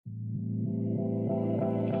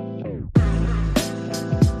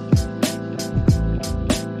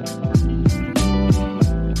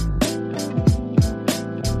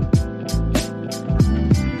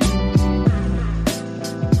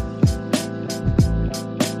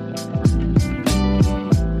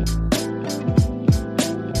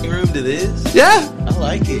to this. Yeah. I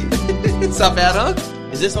like it. It's not bad, huh?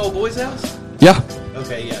 Is this old boy's house? Yeah.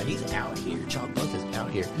 Okay, yeah, he's out here. Chalk Bluff is out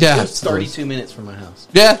here. Yeah. It's 32 minutes from my house.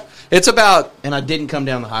 Yeah. It's about... And I didn't come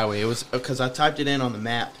down the highway. It was because I typed it in on the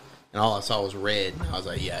map, and all I saw was red. And I was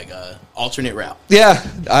like, yeah, I got an alternate route. Yeah.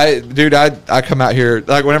 I come out here...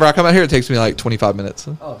 Like, whenever I come out here, it takes me like 25 minutes.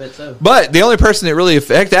 Oh, I bet so. But the only person it really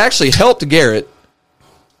actually helped Garrett...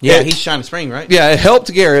 Yeah, he's Shining Spring, right? Yeah, it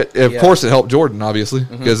helped Garrett. Of course, it helped Jordan, obviously,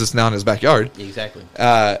 because it's now in his backyard. Exactly.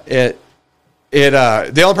 The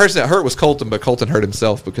only person that hurt was Colton, but Colton hurt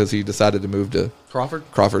himself because he decided to move to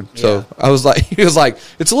Crawford. So Yeah. I was like, he was like,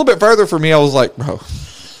 it's a little bit further for me. I was like, bro,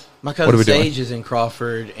 My what cousin are we doing? Sage is in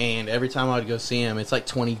Crawford, and every time I would go see him, it's like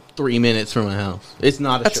 23 minutes from my house. It's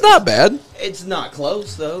not. That's not bad. It's not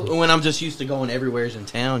close though. When I'm just used to going everywhere in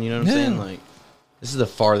town, you know what I'm saying? Like, this is the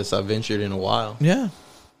farthest I've ventured in a while. Yeah.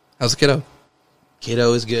 How's the kiddo?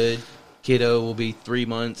 Kiddo is good. Kiddo will be 3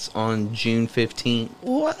 months on June 15th.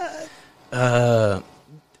 What?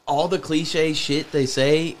 All the cliche shit they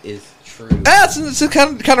say is true. That's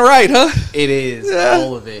kind of right, huh? It is. Yeah.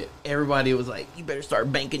 All of it. Everybody was like, you better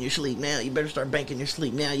start banking your sleep now. You better start banking your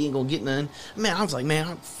sleep now. You ain't gonna get none. Man, I was like,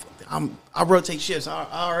 man, I rotate shifts. I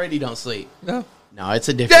already don't sleep. No. No, it's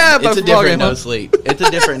a different. It's a different no huh? sleep. It's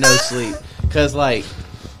a different no sleep. Because like,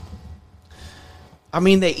 I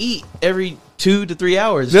mean, they eat every 2 to 3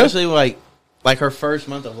 hours, especially like her first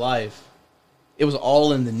month of life. It was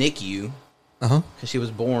all in the NICU because she was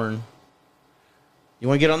born. You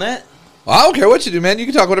want to get on that? Well, I don't care what you do, man. You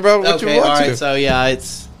can talk whatever what you want all right. to. So yeah, I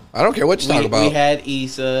don't care what you talk about. We had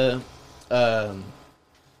Issa.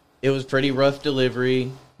 It was pretty rough delivery.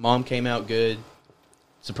 Mom came out good,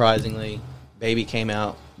 surprisingly. Baby came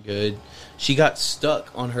out good. She got stuck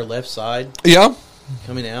on her left side. Yeah.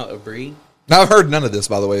 Coming out of Bree. Now, I've heard none of this,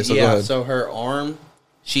 by the way, so go ahead. So her arm,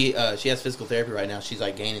 she has physical therapy right now. She's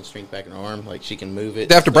like gaining strength back in her arm, like she can move it.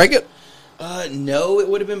 They have to break it? No, it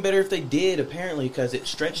would have been better if they did, apparently, because it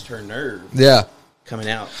stretched her nerve. Yeah. Coming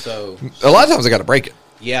out, so a lot of times they got to break it.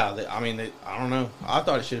 Yeah, I don't know. I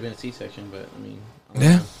thought it should have been a C-section, but I mean,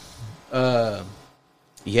 Yeah.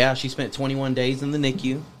 Yeah, she spent 21 days in the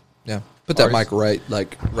NICU. Yeah. Put that mic right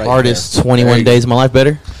Hardest there. 21 days of my life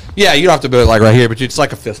better? Yeah, you don't have to put it like right here, but it's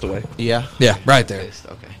like a fist away. Yeah. Yeah, right there.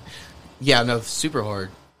 Okay. Yeah, no, super hard.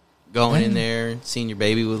 Going in there, seeing your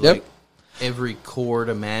baby with Yep. like every cord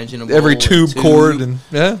imaginable. Every tube cord and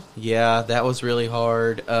yeah. Yeah, that was really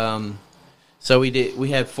hard. So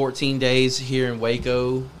we had 14 days here in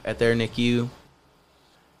Waco at their NICU.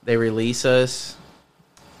 They release us.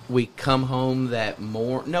 We come home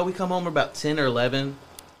we come home about 10 or 11.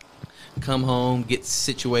 Come home, get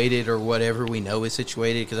situated or whatever we know is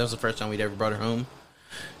situated, because that was the first time we'd ever brought her home.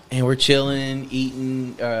 And we're chilling,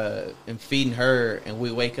 eating, and feeding her, and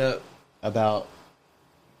we wake up about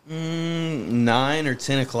 9 or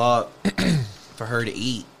 10 o'clock for her to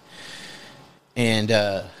eat. And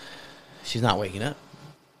she's not waking up.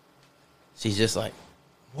 She's just like,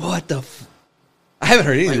 what the I haven't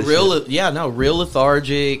heard any of this shit. Real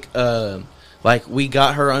lethargic. Like, we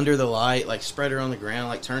got her under the light, like, spread her on the ground,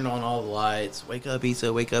 like, turned on all the lights. Wake up,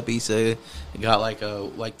 Issa, wake up, Issa. And got, like,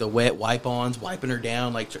 the wet wipe-ons, wiping her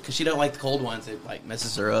down, like, because she don't like the cold ones. It, like,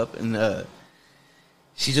 messes her up. And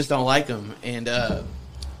she just don't like them. And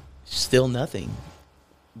still nothing.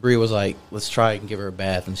 Bree was like, let's try and give her a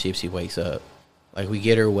bath and see if she wakes up. Like, we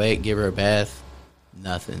get her wet, give her a bath,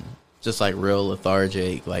 nothing. Just, like, real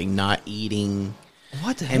lethargic, like, not eating.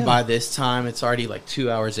 What the hell? And by this time, it's already like 2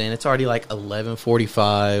 hours in. It's already like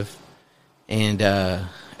 11:45, and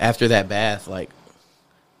after that bath, like,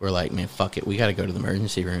 we're like, man, fuck it, we got to go to the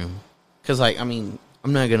emergency room, because like, I mean,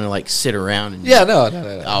 I'm not gonna like sit around and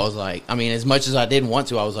no. I was like, I mean, as much as I didn't want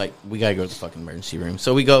to, I was like, we gotta go to the fucking emergency room.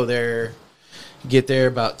 So we go there, get there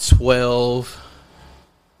about 12.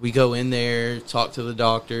 We go in there, talk to the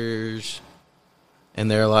doctors, and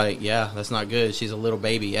they're like, yeah, that's not good. She's a little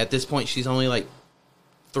baby. At this point, she's only like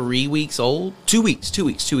 3 weeks old, 2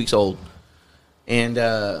 weeks old. And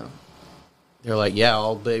they're like, yeah,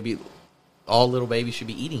 all little babies should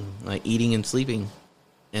be eating, like eating and sleeping.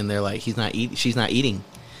 And they're like, she's not eating.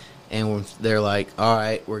 And they're like, all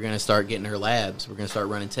right, we're going to start getting her labs. We're going to start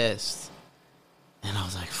running tests. And I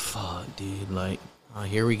was like, fuck, dude. Like, oh,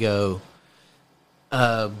 here we go.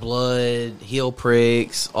 Blood, heel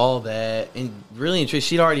pricks, all that. And really,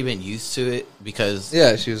 she'd already been used to it because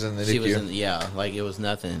she was in the NICU. Like, it was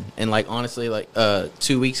nothing. And like, honestly, like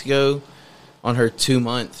 2 weeks ago, on her 2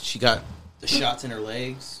 month, she got the shots in her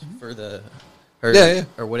legs for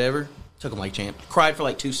or whatever. Took them like champ. Cried for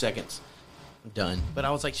like 2 seconds. Done. But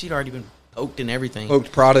I was like, she'd already been poked and everything.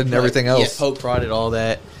 Poked, prodded, and everything else. Yeah, poked, prodded, all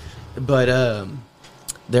that. But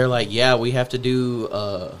they're like, yeah, we have to do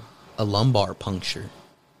a lumbar puncture.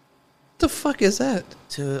 The fuck is that?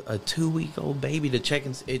 To a 2-week-old baby to check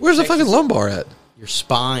and where's the fucking lumbar at? Your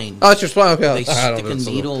spine. Oh, it's your spine. Okay, They stick a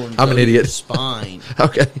needle in I'm an idiot. your spine.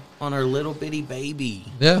 Okay, on our little bitty baby.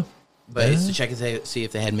 yeah, But it's to check and see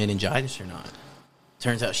if they had meningitis or not.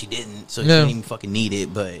 Turns out she didn't, so she didn't even fucking need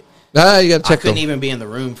it. But you gotta check. I couldn't even be in the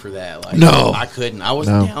room for that. Like, No. I couldn't. I was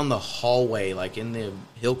down the hallway, like in the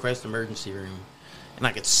Hillcrest emergency room, and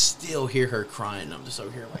I could still hear her crying. And I'm just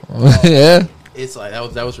over here like, oh. Yeah. It's like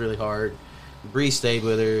that was really hard. Bree stayed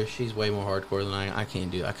with her. She's way more hardcore than I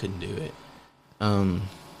can't do. I couldn't do it.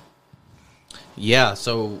 Yeah.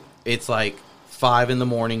 So it's like 5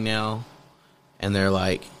 a.m. now, and they're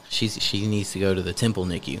like, she needs to go to the Temple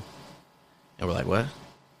NICU, and we're like, what?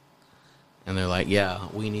 And they're like, yeah,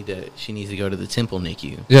 she needs to go to the Temple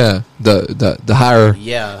NICU. Yeah, the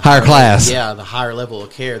higher class. Yeah, the higher level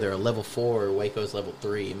of care. They're a level 4. Waco's level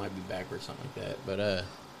 3. It might be backwards, something like that. But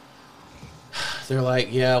they're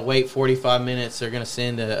like, yeah, wait 45 minutes. They're gonna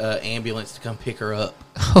send a ambulance to come pick her up.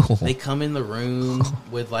 Oh. They come in the room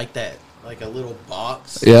with like a little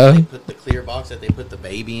box. Yeah. They put the clear box that they put the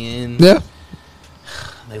baby in. Yeah.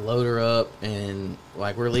 They load her up, and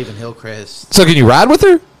like we're leaving Hillcrest. So can you ride with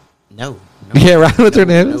her? No. You can't ride with her,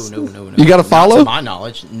 No. You got to follow? Not to my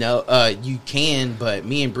knowledge, no. You can, but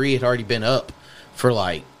me and Bree had already been up for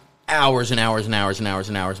like hours and hours and hours and hours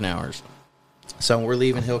and hours and hours. So we're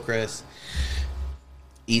leaving Hillcrest.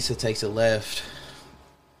 Issa takes a left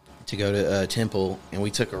to go to Temple, and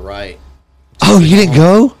we took a right. Oh, you didn't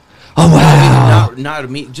go? Oh, wow. Not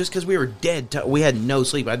me, just because we were dead. We had no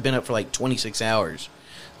sleep. I'd been up for like 26 hours.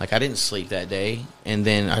 Like, I didn't sleep that day, and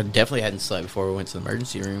then I definitely hadn't slept before we went to the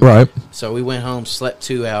emergency room. Right. So we went home, slept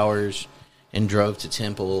 2 hours, and drove to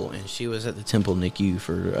Temple, and she was at the Temple NICU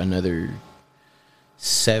for another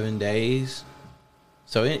 7 days.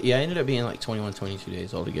 So, it ended up being like 21, 22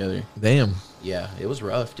 days altogether. Damn. Yeah, it was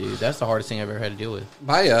rough, dude. That's the hardest thing I've ever had to deal with.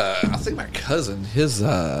 I think my cousin,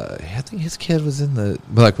 I think his kid was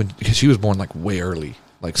because she was born like way early.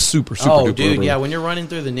 Like super dude, early. Yeah, when you're running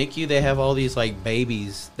through the NICU, they have all these like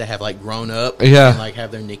babies that have like grown up, yeah, and like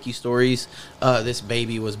have their NICU stories. This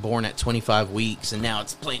baby was born at 25 weeks, and now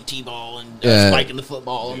it's playing t-ball and spiking the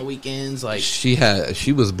football on the weekends. Like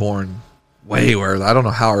she was born way early. I don't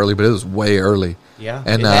know how early, but it was way early. Yeah,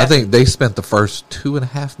 and I think they spent the first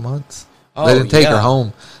 2.5 months. Oh, they didn't take her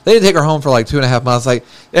home. They didn't take her home for like 2.5 months. Like,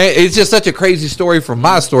 it's just such a crazy story from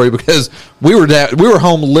my story because we were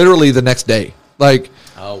home literally the next day. Like.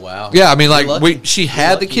 Oh wow! Yeah, I mean, like she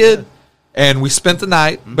had the kid, and we spent the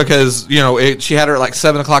night because she had her at like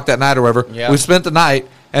 7 o'clock that night or whatever. Yeah. We spent the night,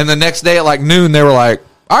 and the next day at like noon they were like,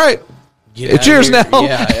 "All right, it's yours now."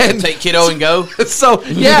 Yeah, and take kiddo and go. So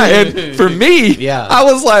yeah, and for me, yeah, I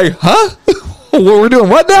was like, "Huh? We're doing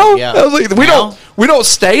what now?" Yeah. I was like, we don't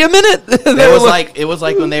stay a minute. It was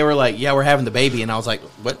like when they were like, "Yeah, we're having the baby," and I was like,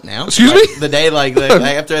 "What now?" Excuse me? The day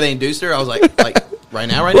after they induced her, I was like. Right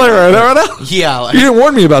now? Right now? Yeah. You didn't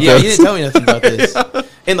warn me about this. Yeah, you didn't tell me nothing about this. Yeah.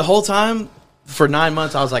 And the whole time, for 9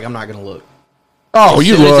 months, I was like, I'm not going to look. Oh,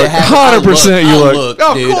 you look. 100% you look.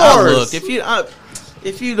 Of course. I looked.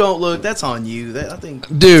 If you don't look, that's on you. I think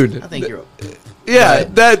you're... Yeah,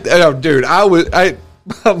 dude, my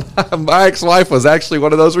ex-wife was actually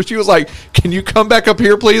one of those where she was like, can you come back up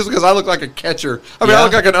here, please? Because I look like a catcher. I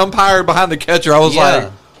look like an umpire behind the catcher. I was like...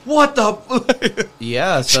 What the?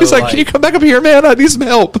 Yeah. So she's like, can you come back up here, man? I need some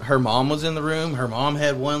help. Her mom was in the room. Her mom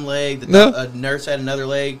had one leg. A nurse had another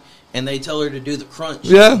leg. And they tell her to do the crunch.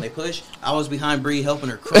 Yeah. When they push. I was behind Bree helping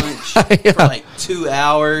her crunch for like 2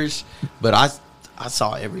 hours. But I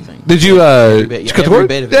saw everything. Did you, cut the cord?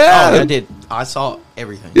 Bit of it. Yeah. Oh, I did. I saw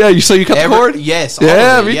everything. Yeah, you cut the cord? Yes.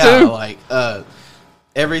 Yeah, me too. Like,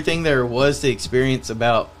 everything there was to experience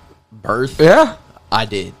about birth. Yeah. I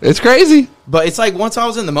did. It's crazy. But it's like once I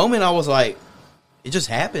was in the moment, I was like, it just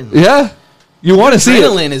happened. Yeah. You want to see it.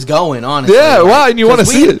 Adrenaline is going, honestly. Yeah, wow, and you want to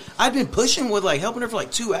see it. I've been pushing with like helping her for like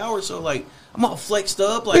 2 hours, so like I'm all flexed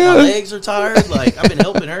up, like my legs are tired, like I've been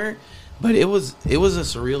helping her. But it was a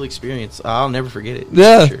surreal experience. I'll never forget it.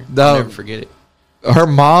 Yeah. Sure. I'll never forget it. Her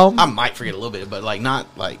mom, I might forget a little bit, but like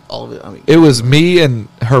not like all of it. I mean, it was me and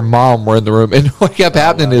her mom were in the room, and what kept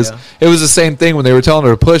happening is it was the same thing when they were telling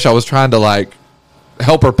her to push. I was trying to like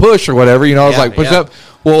help her push or whatever, I was like, push up.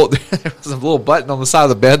 Well, there was a little button on the side of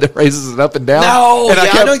the bed that raises it up and down. No, and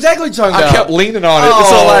I know exactly what you're talking about. I kept leaning on it. Oh,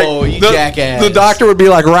 so like, jackass. The doctor would be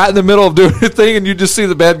like right in the middle of doing a thing, and you just see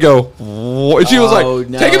the bed go. And she was like,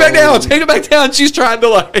 take it back down, take it back down. She's trying to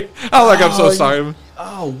like, I was like, I'm so sorry.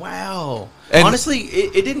 Oh, wow. And honestly,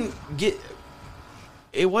 it didn't get,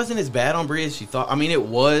 it wasn't as bad on Bree as she thought. I mean, it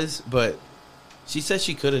was, but She says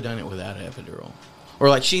she could have done it without an epidural. Or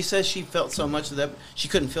like she says she felt so much of that she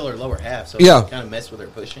couldn't feel her lower half, so it kind of messed with her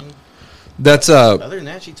pushing. That's other than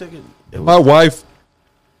that, she took it. My wife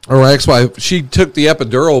or my ex-wife, she took the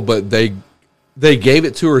epidural, but they gave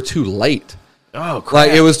it to her too late. Oh, crap.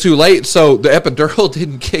 Like, it was too late, so the epidural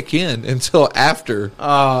didn't kick in until after.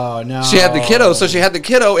 Oh, no. She had the kiddo, so she had the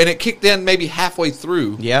kiddo, and it kicked in maybe halfway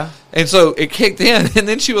through. Yeah. And so it kicked in, and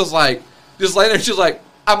then she was like, just laying there, she was like,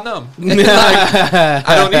 I'm numb. Like,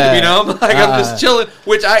 I don't need to be numb. Like, I'm just chilling.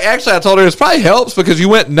 Which I told her it probably helps because you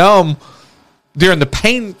went numb during the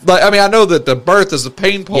pain. Like, I mean, I know that the birth is the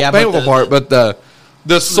painful part, but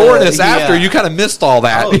the soreness after, you kind of missed all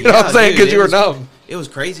that. Oh, you know what I'm saying? Because you were numb. It was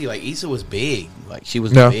crazy. Like, Issa was big. Like, she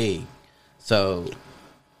was big. So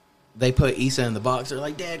they put Issa in the box. They're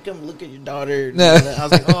like, Dad, come look at your daughter. I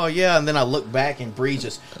was like, oh, yeah. And then I looked back, and Bree's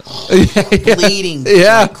just bleeding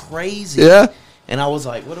like crazy. Yeah. And I was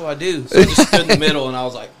like, what do I do? So I just stood in the middle, and I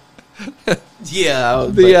was like, yeah.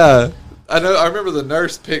 I know. I remember the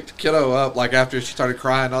nurse picked kiddo up, like, after she started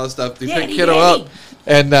crying and all this stuff. They picked kiddo up,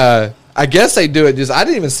 and I guess they do it just, I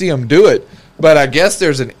didn't even see them do it, but I guess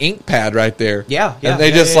there's an ink pad right there. Yeah. And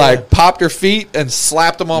they just popped her feet and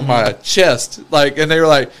slapped them on my chest. Like, and they were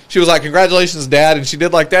like, she was like, congratulations, Dad. And she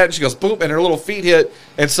did like that. And she goes, boom. And her little feet hit.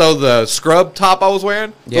 And so the scrub top I was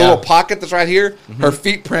wearing, the little pocket that's right here, her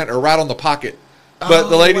feet print are right on the pocket. But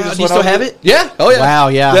the lady just do you went still have it? Yeah. Oh, yeah. Wow,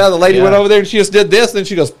 yeah. Yeah, the lady went over there and she just did this. And then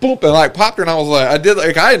she goes, boop, and like popped her. And I was like, I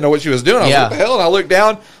didn't know what she was doing. I was like, what the hell? And I looked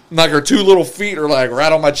down. And like her two little feet are like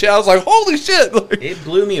right on my chest. I was like, holy shit. Like, it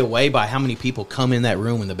blew me away by how many people come in that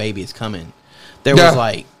room when the baby is coming. There was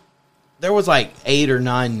like 8 or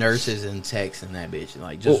 9 nurses and techs in that bitch.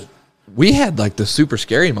 Like, just. Well, we had like the super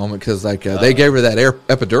scary moment because like they gave her that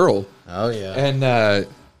epidural. Oh, yeah. And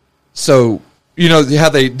so, you know how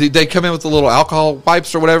they come in with the little alcohol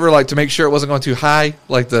wipes or whatever, like to make sure it wasn't going too high,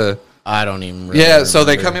 like the. I don't even remember. So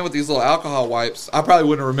they come in with these little alcohol wipes. I probably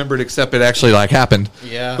wouldn't have remembered except it actually like happened.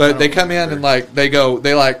 Yeah. But they come in and like they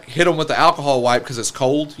like hit them with the alcohol wipe because it's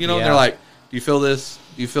cold, you know. And they're like, "Do you feel this?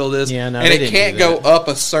 Do you feel this?" Yeah, no, and it can't go up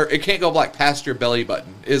a certain. It can't go like past your belly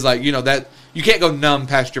button. Is like, you know, that you can't go numb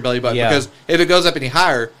past your belly button because if it goes up any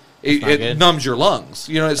higher, it numbs your lungs.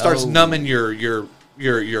 You know, it starts numbing your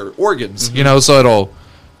organs. You know, so it'll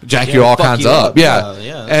jack you all kinds up. Yeah.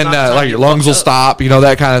 And like your lungs will stop, you know,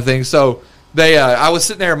 that kind of thing. So they I was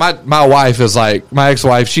sitting there, my wife is like, my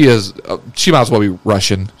ex-wife, she might as well be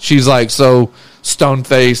Russian. She's like so stone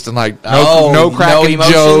faced and like no cracking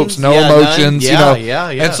jokes, no emotions, you know.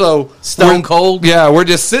 And so stone cold. Yeah, we're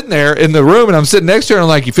just sitting there in the room and I'm sitting next to her and I'm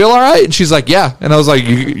like, you feel all right? And she's like, yeah. And I was like,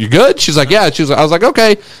 you good? She's like, yeah. I was like,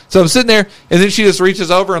 okay. So I'm sitting there and then she just reaches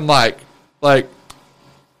over and like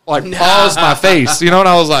paws my face, you know, and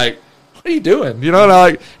I was like, what are you doing? You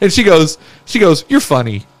know, and she goes, you're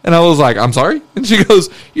funny. And I was like, I'm sorry? And she goes,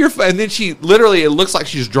 you're funny. And then she literally, it looks like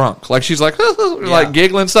she's drunk. Like she's like, like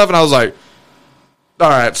giggling and stuff. And I was like, all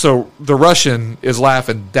right, so the Russian is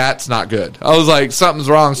laughing. That's not good. I was like, something's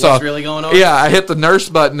wrong. What's really going on? Yeah, I hit the nurse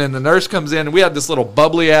button and the nurse comes in and we had this little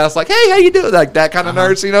bubbly ass, like, hey, how you doing? Like that kind of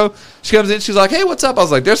nurse, you know? She comes in, she's like, hey, what's up? I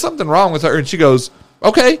was like, there's something wrong with her. And she goes,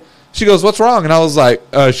 okay. She goes, what's wrong? And I was like,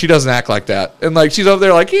 she doesn't act like that. And like she's over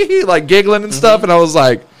there like hee, like giggling and stuff. And I was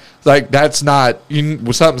like that's not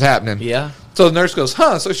something's happening. Yeah. So the nurse goes,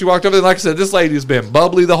 huh? So she walked over there. Like I said, this lady's been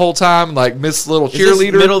bubbly the whole time, like Miss Little Cheerleader. Is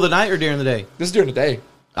this middle of the night or during the day? This is during the day.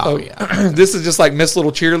 Oh, so, yeah. This is just like Miss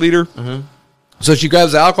Little Cheerleader. So she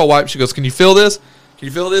grabs the alcohol wipe. She goes, can you feel this? Can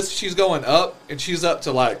you feel this? She's going up, and she's up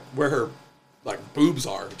to like where her like boobs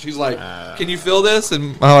are. She's like, can you feel this?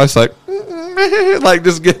 And my wife's like, like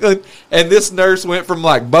just giggling. And this nurse went from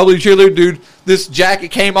like bubbly cheerleader, dude. This jacket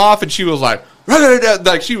came off, and she was like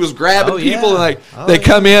she was grabbing people, and like they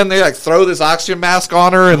come in, they like throw this oxygen mask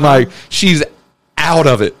on her, and like she's out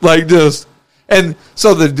of it, like just. And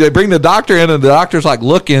so they bring the doctor in, and the doctor's like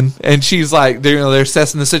looking, and she's like, they're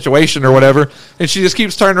assessing the situation or whatever, and she just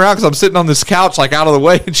keeps turning around because I'm sitting on this couch like out of the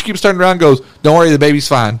way, and she keeps turning around and goes, "Don't worry, the baby's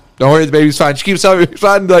fine. Don't worry, the baby's fine." She keeps telling me,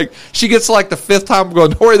 fine. Like she gets to like the 5th time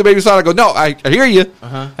going, "Don't worry, the baby's fine." I go, "No, I hear you.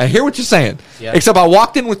 I hear what you're saying." Yeah. Except I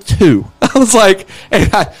walked in with 2. I was like,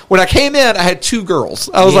 when I came in, I had 2 girls.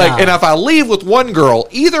 I was like, and if I leave with 1 girl,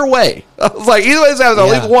 either way, I was like, either way, I'll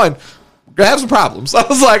leave with 1. Gonna have some problems. I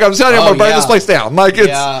was like, I'm telling you, I'm gonna burn this place down. Like,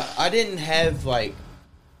 it's I didn't have like,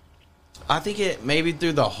 I think it maybe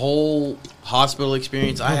through the whole hospital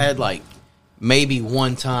experience, I had like maybe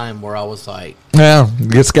one time where I was like,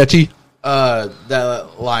 get sketchy. Like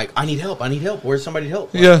I need help. Where's somebody to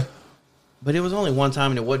help? Like, but it was only one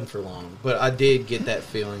time and it wasn't for long. But I did get that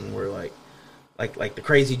feeling where like the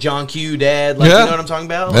crazy John Q dad, like you know what I'm talking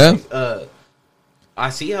about? Yeah. I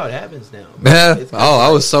see how it happens now. Yeah. I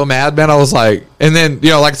was so mad, man. I was like, and then,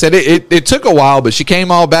 like I said, it took a while, but she came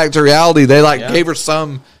all back to reality. They gave her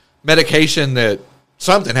some medication that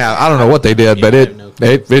something happened. I don't know what they did, but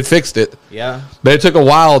it fixed it. Yeah. But it took a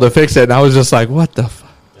while to fix it, and I was just like, what the fuck?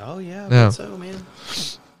 Oh, yeah. That's so, man.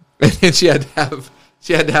 And then she had to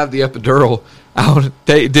have the epidural out.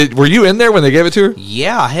 Were you in there when they gave it to her?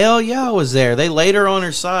 Yeah, hell yeah, I was there. They laid her on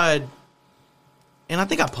her side. And I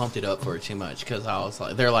think I pumped it up for her too much because I was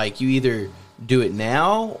like, they're like, you either do it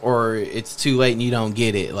now or it's too late and you don't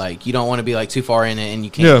get it. Like, you don't want to be like too far in it and you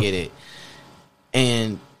can't get it.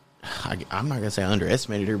 And I'm not gonna say I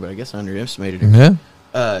underestimated her, but I guess I underestimated her.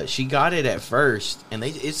 Yeah. She got it at first, and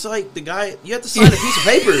it's like the guy, you have to sign a piece of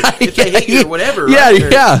paper if they hit you or whatever. Yeah,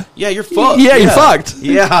 right? Yeah, you're fucked. Yeah, you're fucked.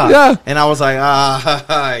 Yeah. And I was like,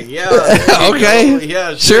 yeah. Okay.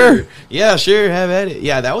 Yeah, sure. Yeah, sure. Have at it.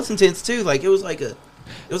 Yeah, that was intense too. Like it was like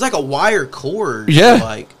a wire cord. Yeah.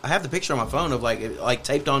 Like I have the picture on my phone of like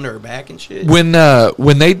taped onto her back and shit. When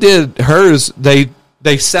they did hers, they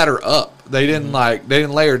set her up. They didn't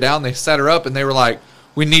lay her down. They set her up, and they were like,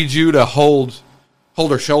 "We need you to hold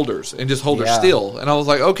her shoulders and just hold her still." And I was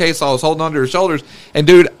like, "Okay." So I was holding onto her shoulders, and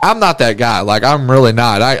dude, I'm not that guy. Like I'm really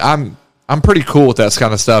not. I'm pretty cool with that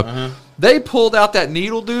kind of stuff. Uh-huh. They pulled out that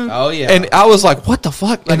needle, dude. Oh yeah. And I was like, "What the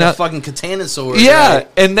fuck?" Like a fucking katana sword. Yeah. Right?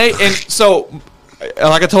 And so,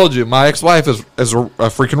 like I told you, my ex-wife is a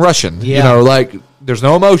freaking Russian. Yeah. There's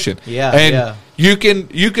no emotion. Yeah. And you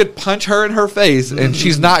could punch her in her face, and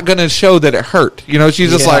she's not going to show that it hurt. She's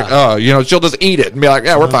just like, she'll just eat it and be like,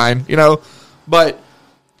 yeah, we're fine. But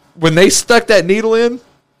when they stuck that needle in,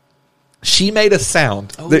 she made a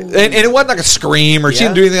sound. And it wasn't like a scream or she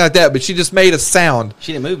didn't do anything like that, but she just made a sound.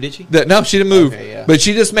 She didn't move, did she? No, she didn't move. Okay, yeah. But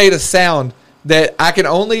she just made a sound that I can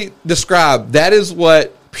only describe. That is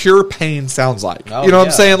what pure pain sounds like. You know what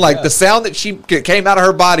I'm saying? Like the sound that she came out of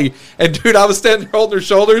her body. And dude, I was standing there holding her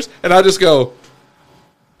shoulders, and I just go,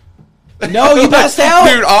 no, you passed out?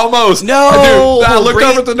 Dude, almost. No. Dude, I looked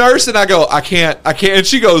over at the nurse, and I go, I can't. And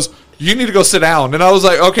she goes, you need to go sit down. And I was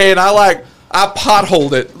like, okay. And I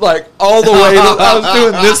potholed it all the way. I was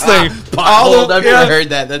doing this thing. Potholed. I've never heard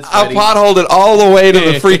that. That's funny. I potholed it all the way to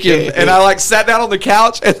the freaking, and I sat down on the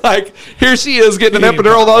couch, and here she is getting an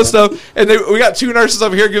epidural and all that stuff. And we got two nurses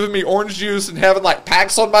over here giving me orange juice and having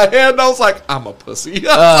packs on my head. And I was like, I'm a pussy. Bree.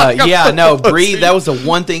 That was the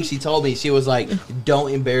one thing she told me. She was like,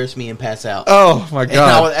 don't embarrass me and pass out. Oh my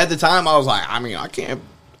god. And at the time, I was like, I mean, I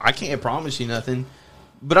can't promise you nothing.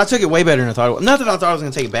 But I took it way better than I thought it was. Not that I thought I was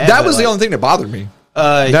going to take it bad. That was the only thing that bothered me.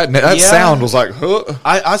 That sound was like, huh?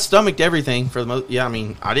 I stomached everything for the most. Yeah, I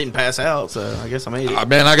mean, I didn't pass out, so I guess I made it.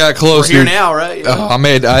 Man, I got close. We're here now, right?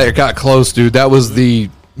 I got close, dude. That was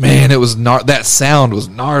it was that sound was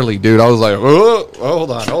gnarly, dude. I was like,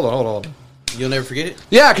 hold on. You'll never forget it.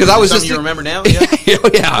 Yeah, because I was just you remember now. Yeah,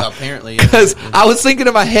 yeah. Apparently, because I was thinking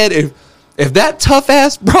in my head if that tough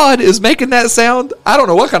ass broad is making that sound, I don't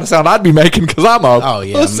know what kind of sound I'd be making because I'm a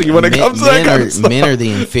pussy when it comes to that kind of stuff. Men are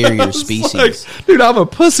the inferior species. Dude, I'm a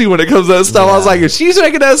pussy when it comes to that stuff. I was like, if she's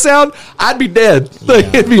making that sound, I'd be dead.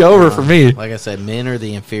 It'd be over for me. Like I said, men are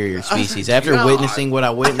the inferior species. After witnessing what I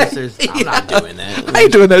witnessed, I'm not doing that. I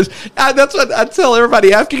ain't doing that. That's what I tell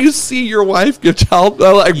everybody. After you see your wife get child,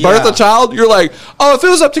 birth a child, you're like, oh, if it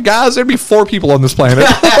was up to guys, there'd be 4 people on this planet.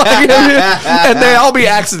 And they all be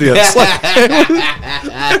accidents.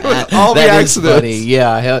 All the accidents. Funny.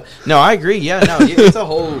 Yeah. No, I agree. Yeah, no,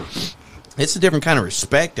 it's a different kind of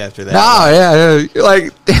respect after that. Yeah. You're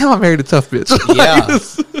like, damn, I married a tough bitch. Yeah.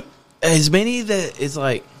 As many that is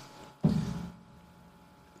like,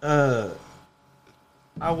 I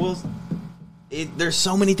will. There's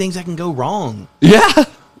so many things that can go wrong. Yeah.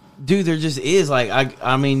 Dude, there just is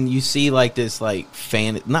I mean, you see this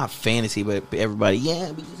not fantasy, but everybody,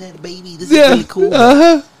 we just had a baby. This is really cool.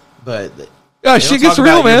 Uh-huh. But shit gets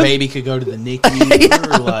real, man. Your baby could go to the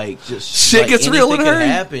NICU or just shit gets real in a hurry.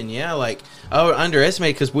 Happen, yeah. I would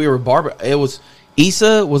underestimate because we were It was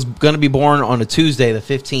Issa was going to be born on a Tuesday, the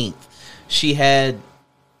 15th.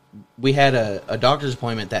 We had a doctor's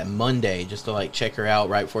appointment that Monday just to check her out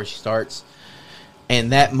right before she starts.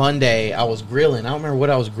 And that Monday, I was grilling. I don't remember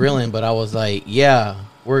what I was grilling, but I was like, "Yeah,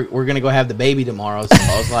 we're gonna go have the baby tomorrow." So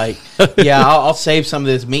I was like, "Yeah, I'll save some of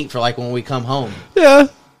this meat for when we come home." Yeah.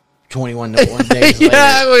 21 days later.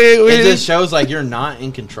 It just shows you're not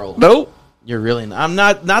in control. Nope. You're really not. I'm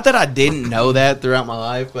not that I didn't know that throughout my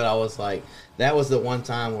life, but I was that was the one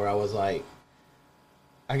time where I was I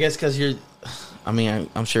guess because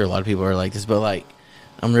I'm sure a lot of people are like this, but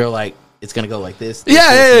I'm real it's going to go like this.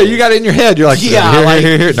 Yeah, you got it in your head. You're like,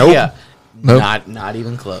 here. Nope. Yeah. Nope. Not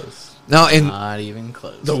even close. No, and not even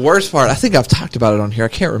close. The worst part, I think I've talked about it on here. I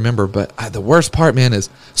can't remember, but the worst part, man, is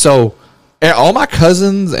all my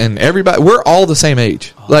cousins and everybody, we're all the same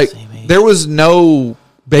age. There was no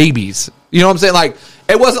babies. You know what I'm saying? Like,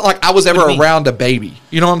 it wasn't like I was ever around a baby.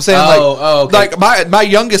 You know what I'm saying? Okay. Like my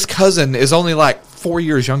youngest cousin is only like 4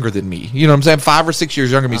 years younger than me. You know what I'm saying? 5 or 6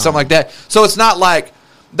 years younger than me, something like that. So it's not like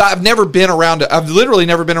I've literally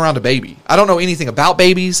never been around a baby. I don't know anything about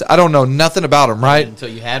babies. I don't know nothing about them, right? Until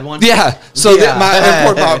you had one? Yeah. So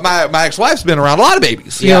my ex-wife's been around a lot of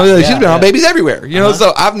babies. She's been around babies everywhere. You know,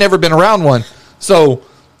 so I've never been around one. So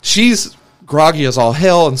she's groggy as all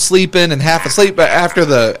hell and sleeping and half asleep after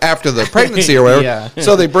the pregnancy or whatever. Yeah.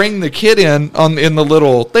 So they bring the kid in the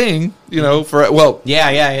little thing, you know,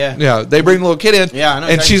 Yeah, they bring the little kid in. Yeah, I know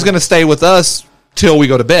and she's going to stay with us till we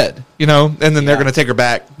go to bed, you know, and then they're going to take her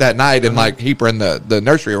back that night and like keep her in the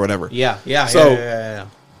nursery or whatever. Yeah.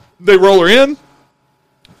 They roll her in.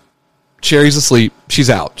 Cherry's asleep. She's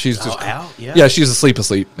out. She's just out. Yeah, she's asleep,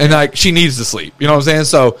 and like she needs to sleep. You know what I'm saying?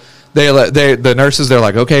 So the nurses, they're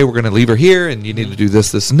like, okay, we're going to leave her here, and you need to do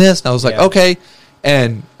this, and this. And I was like, okay.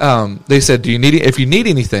 And they said, if you need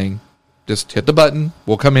anything, just hit the button.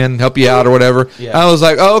 We'll come in and help you out or whatever. Yeah. I was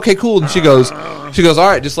like, oh, okay, cool. And she goes, all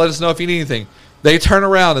right, just let us know if you need anything. They turn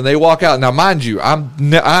around and they walk out. Now, mind you, I'm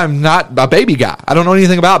not a baby guy. I don't know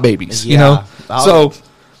anything about babies, you know? So,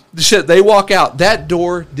 they walk out. That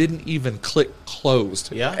door didn't even click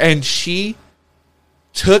closed. Yeah. And she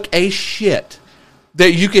took a shit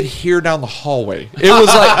that you could hear down the hallway. It was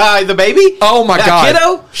like... the baby? Oh, my God.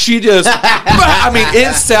 Kiddo? She just... I mean,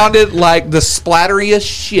 it sounded like the splatteriest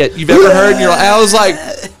shit you've ever heard in your life. I was like...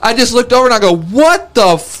 I just looked over and I go, what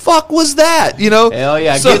the fuck was that? You know? Hell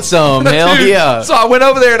yeah, get some. Hell yeah. So I went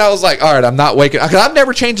over there and I was like, all right, I'm not waking... Because I've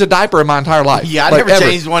never changed a diaper in my entire life. Yeah, I never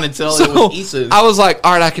changed one until it was Issa's. I was like,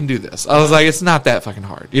 all right, I can do this. I was like, it's not that fucking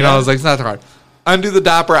hard. You know, I was like, it's not that hard. Undo the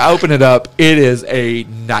diaper, I open it up. It is a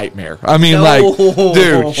nightmare. I mean,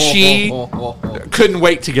 dude, she couldn't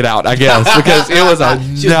wait to get out, I guess, because it was a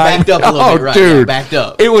she was backed up a little bit, right? Dude, yeah, backed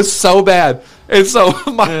up. It was so bad. And so,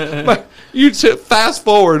 fast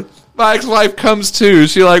forward, my ex-wife comes to.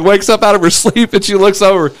 She, like, wakes up out of her sleep, and she looks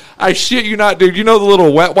over. I shit you not, dude. You know the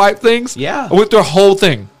little wet wipe things? Yeah. I went through a whole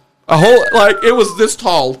thing. It was this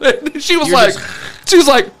tall. She was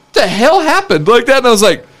like, the hell happened? Like that, and I was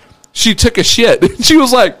like, she took a shit. She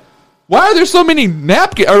was like, why are there so many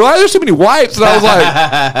napkins? Or why are there so many wipes? And I was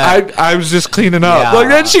like, I was just cleaning up. Yeah. Like,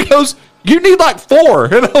 then she goes, you need like 4.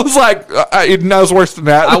 And I was like, it was worse than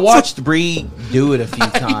that. I watched Bree do it a few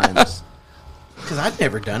times. Because I'd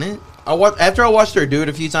never done it. After I watched her do it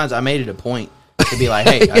a few times, I made it a point to be like,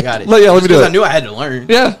 hey, I got it. Let me do it. Because I knew I had to learn.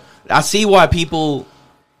 Yeah. I see why people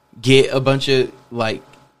get a bunch of, like...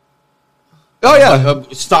 Oh, yeah.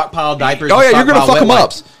 Stockpile diapers. Oh, yeah, you're going to fuck them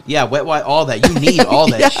up. Yeah, wet wipe, all that. You need all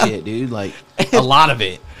that shit, dude. Like, a lot of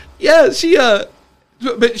it. Yeah,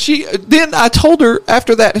 then I told her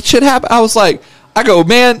after that shit happened, I was like, I don't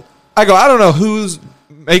know who's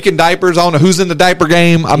making diapers. I don't know who's in the diaper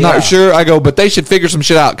game. I'm not sure. I go, but they should figure some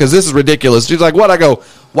shit out because this is ridiculous. She's like, what? I go,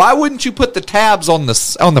 why wouldn't you put the tabs on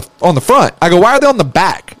the front? I go, why are they on the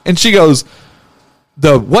back? And she goes,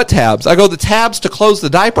 the what tabs? I go, the tabs to close the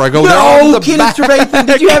diaper. I go, they're on the back.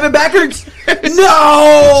 Did you have it backwards?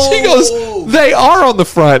 No. She goes, they are on the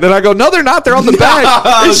front. And I go, no, they're not. They're on the back.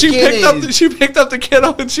 And she picked up the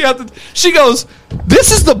kiddo and she goes,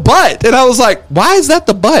 this is the butt. And I was like, why is that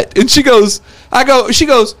the butt? And she goes,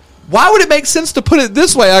 why would it make sense to put it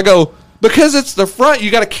this way? I go, because it's the front. You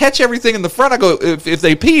got to catch everything in the front. I go, if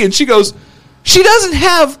they pee. And she goes, she doesn't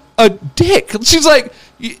have a dick. She's like,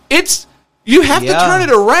 you have to turn it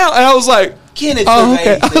around. And I was like, Kenneth,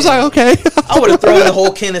 okay. I was like, okay. I would have thrown the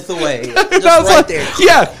whole Kenneth away. Just right there.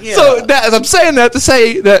 Yeah. So I'm saying that to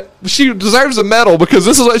say that she deserves a medal because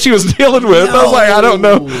this is what she was dealing with. No. I was like, I don't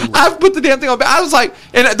know. I've put the damn thing on. I was like,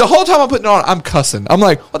 and the whole time I'm putting it on, I'm cussing. I'm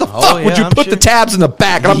like, what the fuck would you put the tabs in the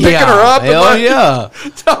back? And I'm picking her up. Hell yeah.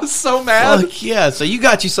 I was so mad. Fuck yeah. So you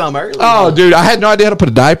got you some early. Oh, dude, I had no idea how to put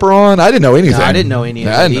a diaper on. I didn't know anything. No, I didn't know any of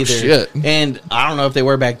that either. Shit. And I don't know if they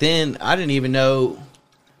were back then. I didn't even know.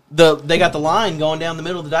 They got the line going down the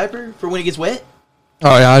middle of the diaper for when it gets wet.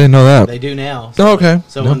 Oh yeah, I didn't know that. They do now. So, okay.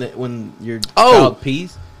 So when your child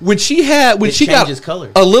pees, when she got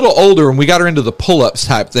color. A little older and we got her into the pull-ups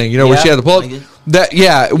type thing, where she had the pull-ups.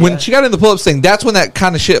 When she got in the pull-ups thing, that's when that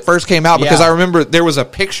kind of shit first came out because I remember there was a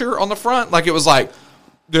picture on the front, like it was like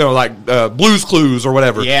like Blue's Clues or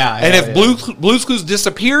whatever. Yeah. And if Blue's Clues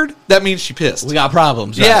disappeared, that means she pissed. We got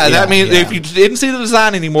problems. Right? Yeah, that means if you didn't see the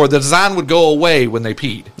design anymore, the design would go away when they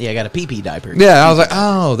peed. Yeah, I got a pee-pee diaper. Yeah, I was like,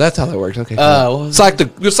 oh, that's how that works. Okay, cool. It's like the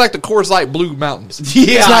Coors Light Blue Mountains.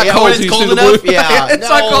 Yeah, it's not cold till you see the blue. Yeah, it's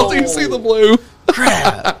not cold till you see the blue.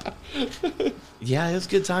 Crap. Yeah, it was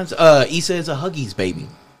good times. Issa is a Huggies baby.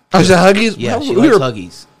 I said Huggies. Yeah, she likes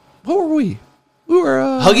Huggies. What were we? We were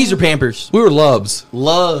Huggies or Pampers. We were Loves.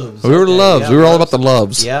 Loves. We were Loves. We were all about the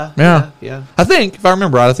Loves. Yeah. I think, if I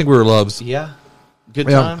remember right, I think we were Loves. Yeah. Good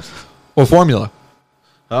times. Well, Formula.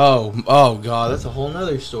 Oh God, that's a whole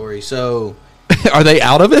nother story. So, are they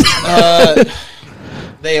out of it?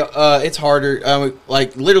 It's harder.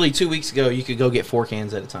 Like literally 2 weeks ago, you could go get 4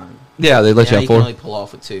 cans at a time. Yeah, they let you have 4. You can only pull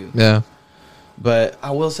off with 2. Yeah. But I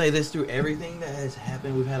will say this: through everything that has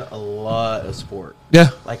happened, we've had a lot of support. Yeah.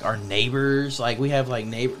 Like our neighbors, like we have like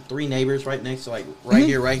 3 neighbors right next to, like right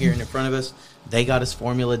here, in front of us. They got us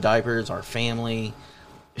formula diapers. Our family,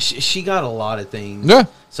 she got a lot of things. Yeah.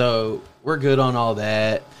 So we're good on all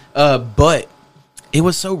that. But it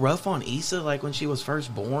was so rough on Issa, like when she was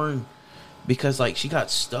first born, because like she got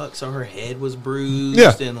stuck, so her head was bruised.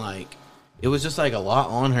 Yeah. And like it was just like a lot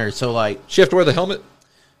on her. So like she have to wear the helmet.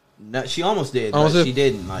 No, she almost did. But she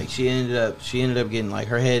didn't. Like she ended up getting like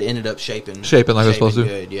her head ended up shaping like it was supposed to.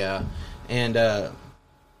 Good, yeah. And where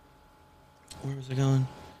was I going?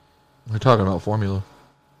 We're talking about formula.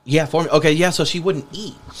 Yeah, formula. Okay, yeah. So she wouldn't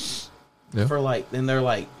eat. Yeah. For like, then they're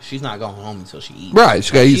like, she's not going home until she eats. Right.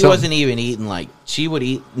 She got to eat. She wasn't even eating like she would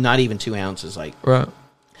eat not even 2 ounces, like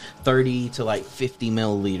 30 to like 50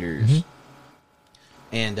 milliliters,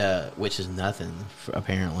 and which is nothing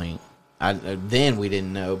apparently. Then we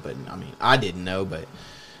didn't know, but I mean, I didn't know,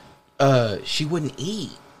 but she wouldn't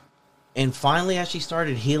eat. And finally, as she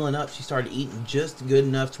started healing up, she started eating just good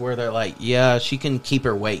enough to where they're like, yeah, she can keep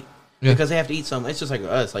her weight. Yeah. Because they have to eat something. It's just like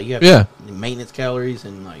us. Like, you have maintenance calories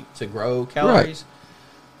and, like, to grow calories.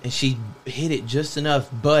 Right. And she hit it just enough.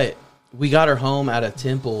 But we got her home out of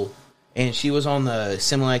Temple, and she was on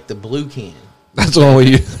like the blue can. That's what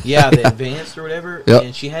we use. Yeah, the advanced or whatever. Yep.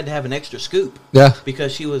 And she had to have an extra scoop. Yeah.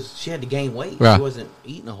 Because she had to gain weight. Right. She wasn't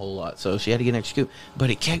eating a whole lot. So she had to get an extra scoop. But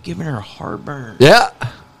it kept giving her heartburn. Yeah.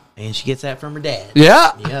 And she gets that from her dad.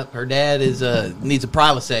 Yeah. Yep. Her dad needs a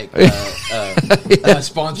Prilosec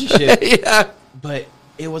sponsorship. Yeah. But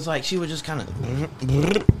it was like she would just kind of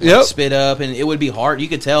spit up, and it would be hard. You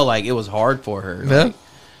could tell like it was hard for her. Yeah. Like,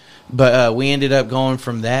 but we ended up going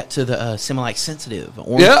from that to the semi sensitive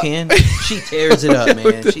orange can. She tears it up,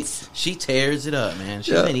 man. She tears it up, man.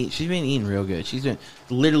 She's been eating real good. She's been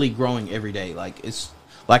literally growing every day. Like it's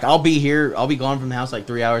like I'll be gone from the house like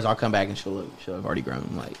 3 hours. I'll come back and she'll have already grown.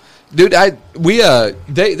 Like, dude,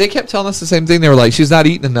 they kept telling us the same thing. They were like, she's not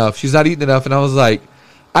eating enough, and I was like,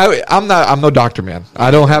 I'm no doctor, man. I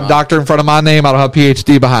don't have doctor in front of my name. I don't have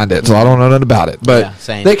PhD behind it, so I don't know nothing about it. But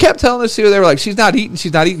they kept telling us too. They were like, she's not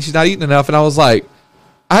eating enough, and I was like,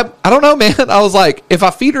 I don't know, man. I was like, if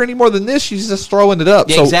I feed her any more than this, she's just throwing it up.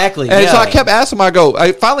 Yeah, so, exactly. And so I kept asking them.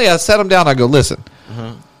 I sat them down. I go, listen,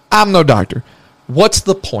 I'm no doctor. What's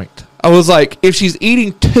the point? I was like, if she's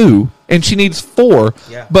eating 2 and she needs 4,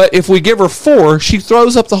 but if we give her 4, she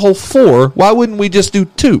throws up the whole 4. Why wouldn't we just do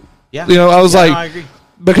 2? Yeah. I was like, I agree.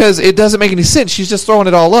 Because it doesn't make any sense. She's just throwing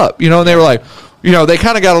it all up, and they were like, they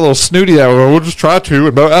kind of got a little snooty that, well, we'll just try 2.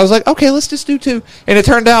 And I was like, okay, let's just do 2. And it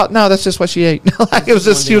turned out, no, that's just what she ate. Like, she was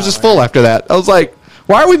just full after that. I was like,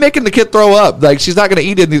 why are we making the kid throw up? Like, she's not going to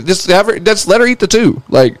eat it. Just let her eat the 2.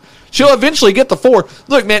 Like, she'll eventually get the 4.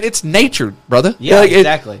 Look, man, it's nature, brother. Yeah, like,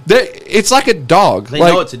 exactly. It's like a dog. They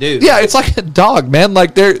know what to do. Yeah, it's like a dog, man.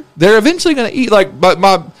 Like, they're eventually going to eat. Like,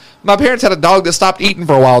 my parents had a dog that stopped eating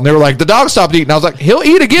for a while, and they were like, the dog stopped eating. I was like, he'll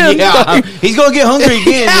eat again. Yeah, like, he's going to get hungry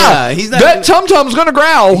again. Yeah. He's not that tum-tum's going to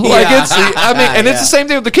growl. Like, it's the same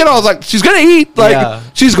thing with the kid. I was like, she's going to eat. Like,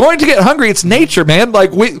 she's going to get hungry. It's nature, man.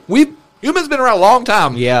 Like, humans been around a long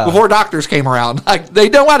time before doctors came around. Like, they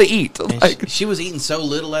know how to eat. Like, she was eating so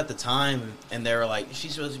little at the time, and they were like,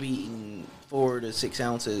 she's supposed to be eating 4 to 6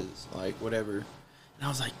 ounces, like, whatever. And I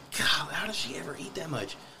was like, God, how does she ever eat that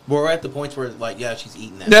much? We're at the points where, like, she's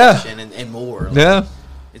eating that much and more. Like,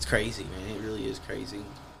 it's crazy, man. It really is crazy.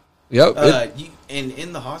 Yep. And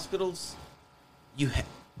in the hospitals,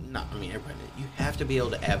 everybody, you have to be able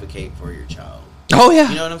to advocate for your child. Oh, yeah.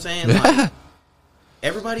 You know what I'm saying? Like,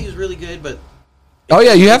 everybody is really good, but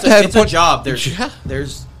you have to have a job. There's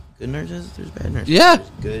good nurses, there's bad nurses. Yeah. There's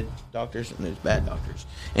good doctors and there's bad doctors.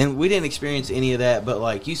 And we didn't experience any of that, but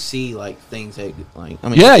like you see like things that like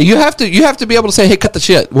you have to be able to say, hey, cut the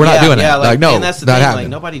shit. We're not doing it. Like no, and that's the thing. Happening.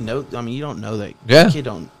 Like nobody knows. I mean, you don't know that. Yeah. The kid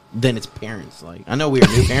then it's parents. Like, I know we are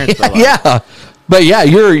new parents, but like, yeah. But yeah,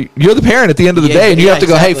 you're the parent at the end of the day, and you have to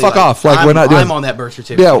go, hey, fuck off. Like, we're not doing. I'm on that birth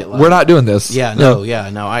certificate. Yeah, like, we're not doing this. Yeah,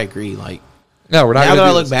 no, I agree. Like, no, we're not. Now that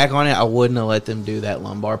I look back on it, I wouldn't have let them do that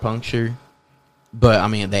lumbar puncture. But I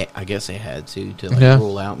mean, I guess they had to like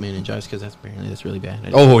rule out meningitis because that's really bad.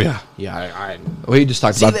 Yeah. We just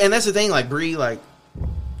talked about, and that's the thing. Like Bree, like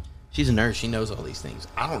she's a nurse, she knows all these things.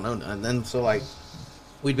 I don't know, and then so like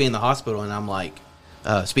we'd be in the hospital, and I'm like,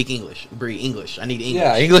 speak English, Bree, English. I need English.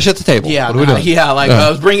 Yeah, English at the table. Yeah, what are we doing? Yeah, like I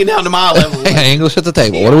was bringing it down to my level. Like, English at the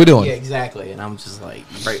table. What are we doing? Yeah, exactly. And I'm just like,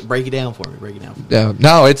 break it down for me. Break it down for me. Yeah,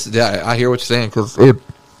 no, I hear what you're saying because it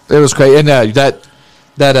was crazy, and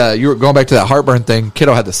that you were going back to that heartburn thing.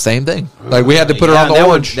 Kiddo had the same thing. Like we had to put her on the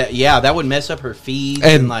orange. That would mess up her feeds,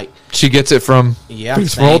 and like she gets it from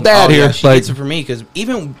old dad here. Yeah, she gets it from me because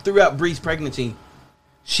even throughout Bree's pregnancy,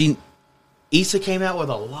 Issa came out with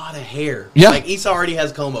a lot of hair. Yeah, like Issa already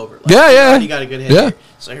has comb over. Like, already got a good head. Yeah,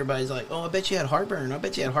 so everybody's like, "Oh, I bet you had heartburn. I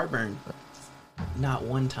bet you had heartburn." Not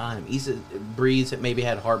one time. Breeze maybe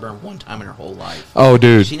had heartburn one time in her whole life. Oh,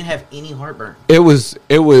 dude, she didn't have any heartburn. It was.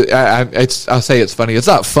 I'll say it's funny. It's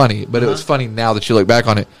not funny, but it was funny now that you look back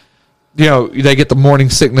on it. You know, they get the morning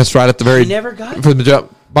sickness right at the very. She never got it. From the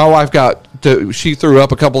jump. My wife she threw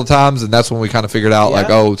up a couple of times, and that's when we kind of figured out like,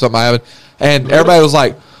 oh, something happened, and everybody was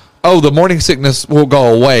like, oh, the morning sickness will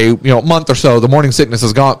go away, you know, a month or so, the morning sickness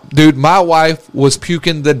is gone. Dude, my wife was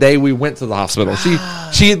puking the day we went to the hospital.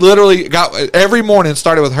 She literally got, every morning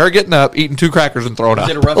started with her getting up, eating 2 crackers and throwing up.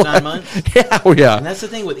 Was it a rough 9 months? Yeah. And that's the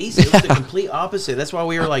thing with Issa, it was the complete opposite. That's why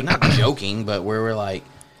we were like, not joking, but we were like,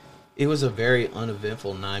 it was a very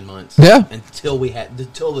uneventful 9 months. Yeah. Until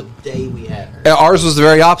the day we had her. Ours was the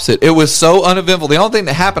very opposite. It was so uneventful. The only thing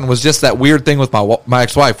that happened was just that weird thing with my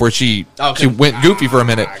ex-wife where she went goofy for a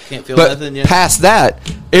minute. I can't feel nothing yet. Past that,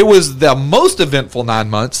 it was the most eventful 9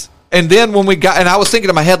 months. And then when we got, and I was thinking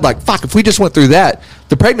in my head, like, fuck, if we just went through that,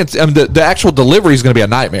 the pregnancy, the actual delivery is going to be a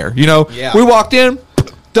nightmare. You know? Yeah. We walked in,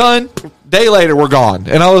 done, day later, we're gone.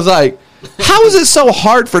 And I was like, how is it so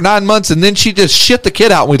hard for 9 months and then she just shit the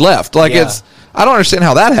kid out and we left? Like, I don't understand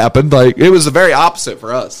how that happened. Like, it was the very opposite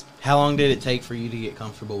for us. How long did it take for you to get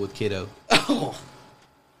comfortable with kiddo? Oh.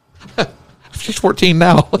 She's 14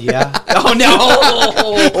 now. Yeah. Oh, no.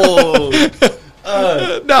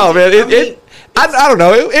 No, man. I don't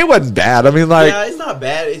know. It wasn't bad. I mean, like. Yeah, it's not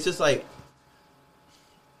bad. It's just like.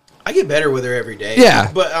 I get better with her every day.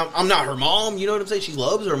 Yeah. But I'm not her mom. You know what I'm saying? She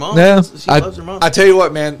loves her mom. Yeah. She loves her mom. I tell you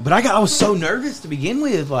what, man. But I was so nervous to begin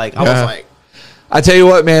with. Like, I was like. I tell you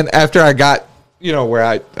what, man. After I got, you know, where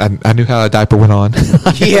I knew how a diaper went on.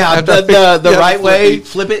 Yeah. the right way.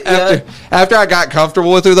 Flip it. After I got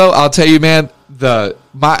comfortable with her, though, I'll tell you, man.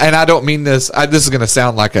 And I don't mean this. This is going to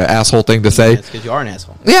sound like an asshole thing to say. It's because you are an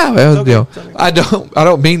asshole. Yeah, well, you know, I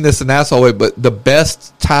don't mean this in an asshole way, but the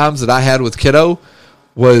best times that I had with kiddo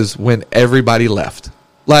was when everybody left.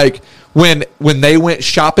 Like when they went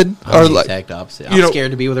shopping, or like exact opposite. I'm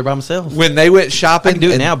scared to be with her by myself. When they went shopping, I can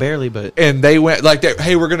do it now barely, but and they went like,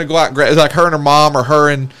 hey, we're gonna go out and grab, like her and her mom or her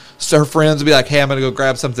and her friends would be like, hey, I'm gonna go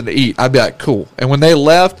grab something to eat. I'd be like, cool. And when they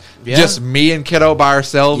left, just me and kiddo by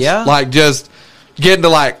ourselves, like just getting to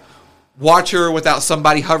like watch her without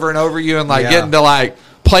somebody hovering over you and like getting to like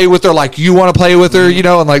play with her like you want to play with her, you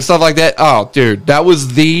know, and like stuff like that. Oh, dude, that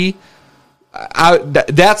was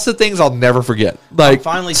that's the things I'll never forget. Like,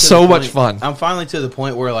 so much fun. I'm finally to the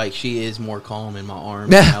point where like she is more calm in my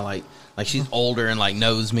arms. Yeah. Now, like she's older and like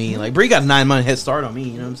knows me. Like Bree got a 9-month head start on me.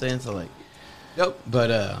 You know what I'm saying? So like, yep.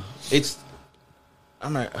 But I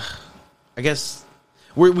guess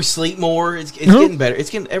we sleep more. It's getting better.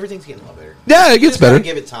 Everything's getting a lot better. Yeah, it gets better.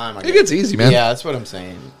 Give it time. It gets easy, man. Yeah, that's what I'm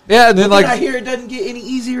saying. Yeah, and then like I hear it doesn't get any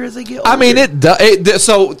easier as they get older. I mean, it does.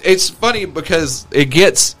 So it's funny because it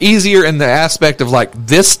gets easier in the aspect of like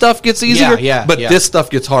this stuff gets easier, but this stuff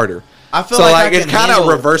gets harder. I feel so like it kind of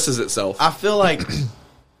reverses itself. I feel like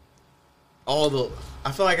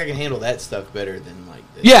I can handle that stuff better than like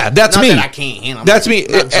this. Yeah, that's not me. That I can't handle. That's me.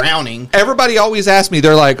 I'm not drowning. Everybody always asks me.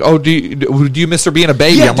 They're like, "Oh, do you miss her being a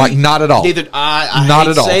baby?" I'm like, "Not at all." Neither I not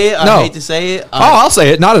hate at all. Say it. I hate to say it. I'll say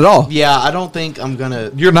it. Not at all. Yeah, I don't think I'm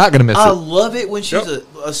gonna. You're not gonna miss it. I love it when she's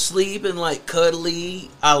asleep and like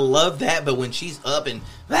cuddly. I love that, but when she's up and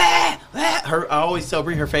I always tell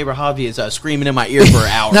Brie her favorite hobby is screaming in my ear for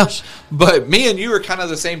hours. No, but me and you are kind of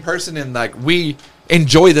the same person, and like we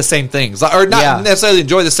enjoy the same things, or not necessarily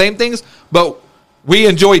enjoy the same things, but we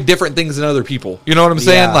enjoy different things than other people. You know what I'm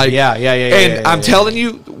saying? And I'm telling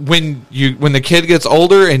you, when the kid gets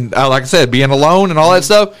older, and like I said, being alone and all that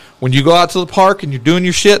stuff, when you go out to the park and you're doing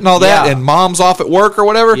your shit and all that, and mom's off at work or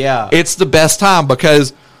whatever, it's the best time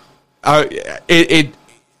because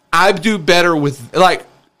I do better with like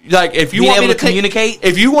if you Being want me able to to communicate.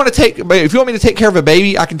 if you want me to take care of a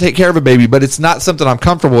baby, I can take care of a baby, but it's not something I'm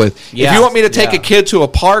comfortable with. Yeah. If you want me to take a kid to a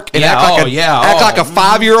park and act like a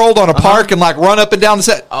 5-year-old on a park and like run up and down the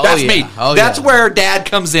set, that's me. That's where Dad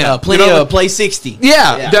comes in. Plenty of play 60.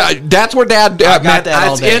 Yeah. That's where Dad.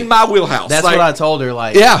 That's in my wheelhouse. That's like, what I told her.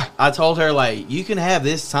 Like, I told her like you can have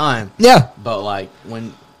this time. Yeah, but like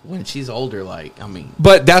when she's older, like, I mean.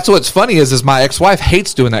 But that's what's funny is my ex-wife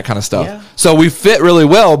hates doing that kind of stuff. Yeah. So we fit really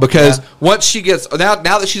well because once she gets, now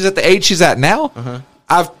that she's at the age she's at now,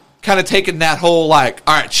 I've kind of taken that whole, like,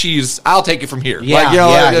 all right, I'll take it from here. Yeah, like,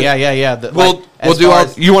 yeah. We'll do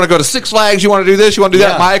you want to go to Six Flags? You want to do this? You want to do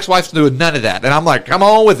that? My ex-wife's doing none of that. And I'm like, come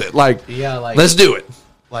on with it. Like, let's do it.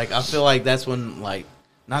 Like, I feel like that's when, like,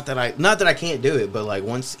 not that I can't do it, but, like,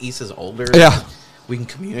 once Issa's older. We can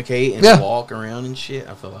communicate and walk around and shit.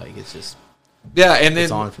 I feel like it's just and then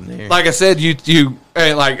it's on from there. Like I said, you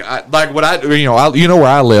like what I you know where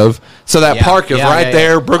I live, so that park is right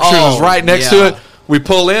there. Brookshire is right next to it. We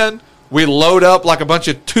pull in, we load up like a bunch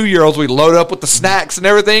of 2-year-olds. We load up with the snacks and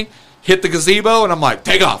everything. Hit the gazebo, and I'm like,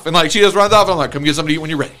 take off, and like she just runs off. And I'm like, come get something to eat when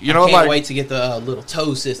you're ready. You know, I can't wait to get the little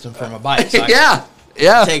tow system from a bike. So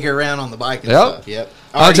take her around on the bike and stuff. Yep.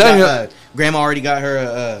 I'll tell you, Grandma already got her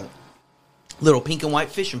a little pink and white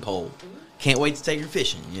fishing pole. Can't wait to take her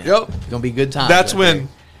fishing. Yep, it's gonna be a good time. That's when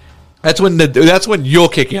you'll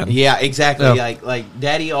kick in. Yeah, exactly. Like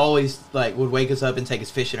Daddy always like would wake us up and take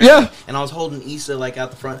us fishing. And I was holding Issa like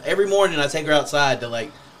out the front every morning. I take her outside to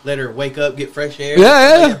like let her wake up, get fresh air.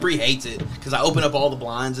 Like, Bree hates it because I open up all the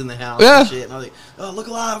blinds in the house and shit. And I was like, oh, look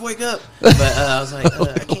alive, wake up. But I was like,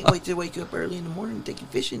 I can't wait to wake up early in the morning and take you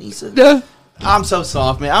fishing, Issa. Yeah. I'm so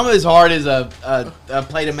soft, man. I'm as hard as a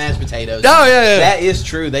plate of mashed potatoes. Oh, yeah. That is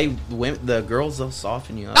true. The girls, they'll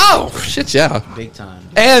soften you up. Oh, shit, yeah. Big time.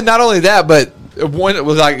 And not only that, but when it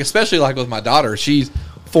was like, especially like with my daughter, she's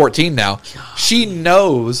 14 now. God. She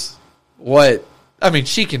knows what, I mean,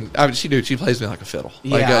 she plays me like a fiddle.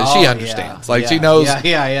 Like, she understands. Like, she knows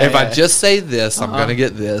if I just say this, I'm going to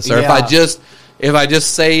get this. Or if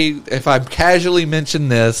I casually mention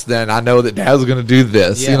this, then I know that Dad's going to do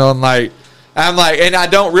this. You know, and I'm like, and I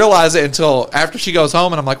don't realize it until after she goes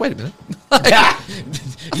home, and I'm like, wait a minute. I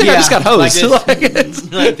just got hosed.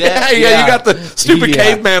 Like that. You got the stupid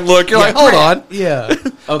caveman look. You're like, hold on. Yeah.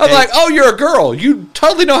 Okay. I'm like, oh, you're a girl. You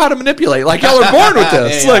totally know how to manipulate. Like, y'all are born with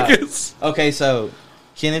this. Like, it's okay. So,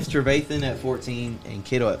 Kenneth Trevathan at 14 and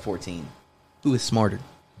Kiddo at 14. Who is smarter?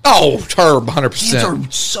 Oh, her 100%. Kids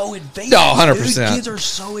are so advanced. No, 100%. Kids are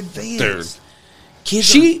so advanced. Dude.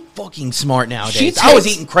 Kids are fucking smart nowadays. I was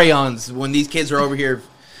eating crayons when these kids are over here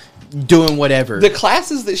doing whatever. The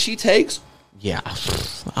classes that she takes. Yeah,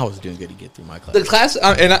 I was doing good to get through my class. The class,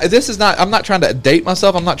 this is not, I'm not trying to date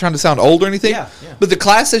myself. I'm not trying to sound old or anything. Yeah. But the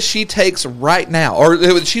classes she takes right now,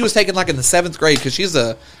 or she was taking like in the 7th grade because she's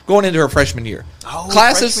going into her freshman year. Oh,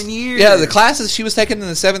 freshman year. Yeah, the classes she was taking in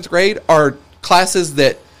the 7th grade are classes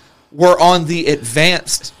that were on the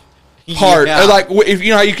advanced part. Like, if you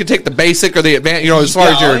know how you can take the basic or the advanced, as far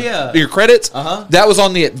as your credits, that was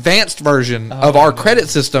on the advanced version of our credit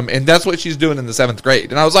system, and that's what she's doing in the 7th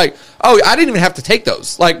grade. And I was like, oh, I didn't even have to take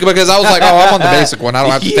those, like, because I was like, oh, I'm on the basic one, I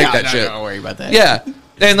don't have to take that shit. Don't worry about that. Yeah.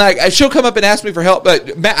 And like, she'll come up and ask me for help,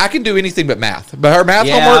 but I can do anything but math. But her math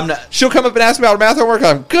homework, she'll come up and ask me about her math homework.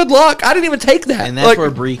 I'm good luck. I didn't even take that. And that's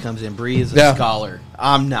where Bree comes in. Bree is a scholar.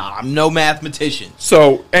 I'm no mathematician.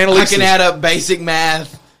 So Annalise, I can add up basic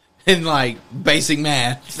math and like basic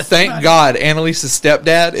math. Thank God, Annalise's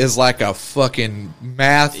stepdad is like a fucking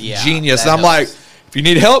math genius. And I'm like, if you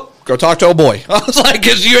need help, go talk to old boy. I was like,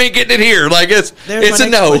 because you ain't getting it here. Like it's a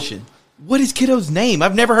no. Question. What is Kiddo's name?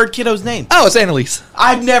 I've never heard Kiddo's name. Oh, it's Annalise.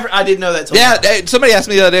 I didn't know that. Yeah, somebody asked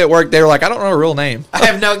me the other day at work. They were like, I don't know her real name. I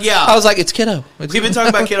have no. Yeah, I was like, it's Kiddo. We've been talking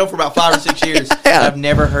about Kiddo for about 5 or 6 years. I've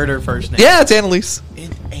never heard her first name. Yeah, it's Annalise.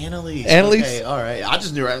 Annalise. Okay, all right. I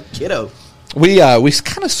just knew her Kiddo. We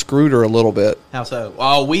kind of screwed her a little bit. How so?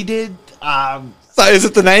 Oh, we did. So is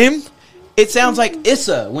it the name? It sounds like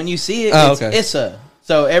Issa when you see it. It's Issa.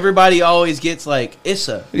 So everybody always gets like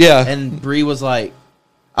Issa. Yeah. And Bree was like,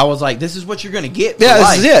 I was like, this is what you're going to get for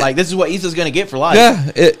life. This is it. Like, this is what Issa's going to get for life.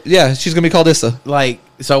 Yeah, she's going to be called Issa. Like,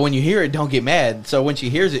 so when you hear it, don't get mad. So when she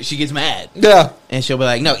hears it, she gets mad. Yeah. And she'll be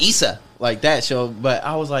like, no, Issa. Like that. But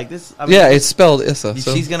I was like, this. I mean, yeah, it's spelled Issa.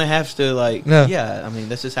 So. She's going to have to, like, I mean,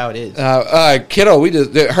 that's just how it is.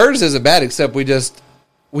 Kiddo, hers isn't bad, except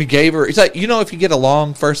we gave her, it's like, if you get a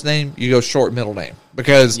long first name, you go short middle name.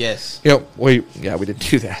 Because, we didn't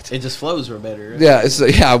do that. It just flows real better.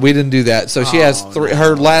 Yeah, we didn't do that. So she has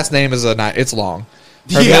her last name is it's long.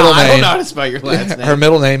 Her middle I name, don't know how to spell your last name. Her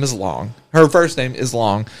middle name is long. Her first name is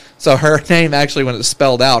long. So her name actually, when it's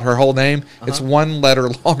spelled out, her whole name, it's one letter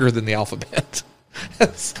longer than the alphabet.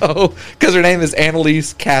 So, because her name is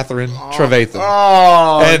Annalise Catherine Trevathan.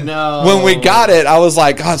 Oh, and no. when we got it, I was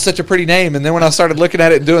like, oh, it's such a pretty name. And then when I started looking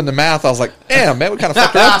at it and doing the math, I was like, damn, man, we kind of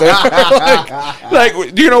fucked her up there.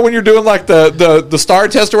 like, do you know when you're doing like the star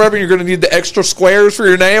test or whatever, you're going to need the extra squares for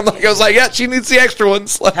your name? Like, I was like, yeah, she needs the extra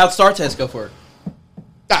ones. Like, how'd star test go for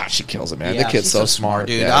her? She kills it, man. The kid's so smart.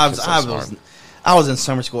 Dude, Yeah, I was in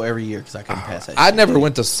summer school every year because I couldn't pass that. I never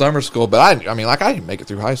went to summer school, but I mean, like, I didn't make it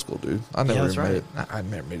through high school, dude. I never that's right. I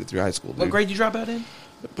never made it through high school, dude. What grade did you drop out in?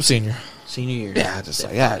 Senior year. Yeah, I just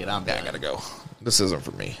like, I gotta go. This isn't for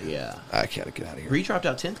me. Yeah. I gotta get out of here. Bree dropped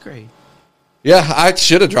out 10th grade. Yeah, I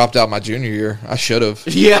should have dropped out my junior year. I should have.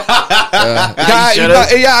 Yeah. I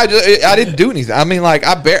didn't do anything. I mean, like,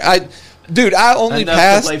 dude, I only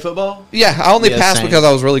passed. To play football? Yeah, I only passed same. because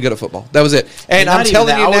I was really good at football. That was it. And I'm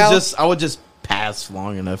telling you now, I would just pass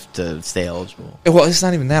long enough to stay eligible. Well, it's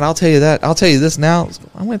not even that. I'll tell you that. I'll tell you this now.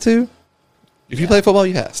 I went to. If you play football,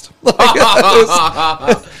 you passed. That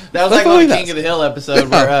was like on the King of the Hill episode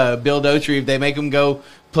where Bill Dotrieve, they make him go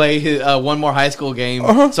play one more high school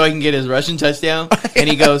game so he can get his rushing touchdown. And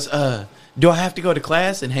he goes, do I have to go to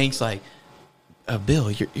class? And Hank's like,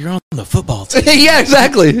 Bill, you're on the football team. Yeah,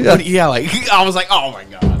 exactly. Yeah. Like I was like, oh my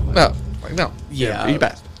god. No. Yeah, you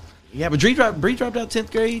passed. Yeah, but Bree dropped out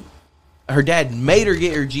 10th grade. Her dad made her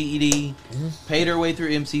get her GED, paid her way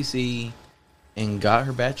through MCC, and got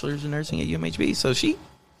her bachelor's in nursing at UMHB. So she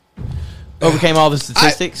overcame all the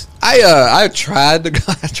statistics. I tried to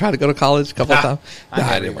go to college a couple of times.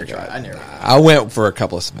 I didn't try. I went for a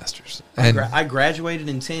couple of semesters. And I graduated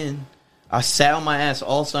in 10. I sat on my ass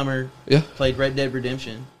all summer. Yeah. Played Red Dead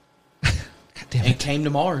Redemption. God damn it. And came to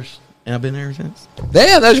Mars. And I've been there ever since.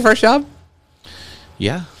 Damn, that was your first job?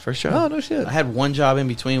 Yeah, first job. Oh, no shit. I had one job in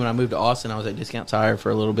between. When I moved to Austin, I was at Discount Tire for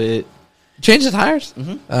a little bit. Change the tires?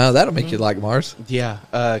 Mm-hmm. That'll make you like Mars.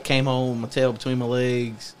 Yeah. Came home, my tail between my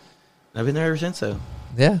legs. I've been there ever since, so.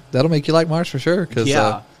 Yeah, that'll make you like Mars for sure. Cause,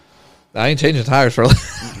 yeah. I ain't changing tires for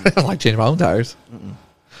I don't like changing my own tires.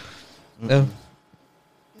 No.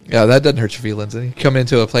 Yeah, that doesn't hurt your feelings. You come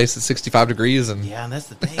into a place that's 65 degrees and... Yeah, and that's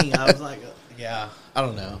the thing. I was like, I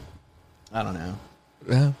don't know.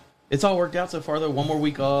 Yeah. It's all worked out so far, though. One more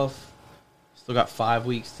week off. Still got 5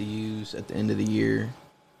 weeks to use at the end of the year.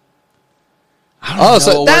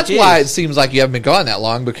 So that's why it seems like you haven't been gone that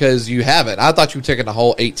long, because you haven't. I thought you were taking the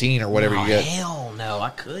whole 18 or whatever you get. Hell no,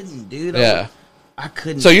 I couldn't, dude. Yeah. I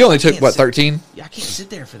couldn't. So you only took, 13? Yeah, I can't sit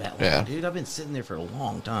there for that long, dude. I've been sitting there for a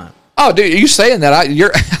long time. Oh, dude, you saying that? I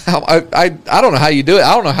don't know how you do it.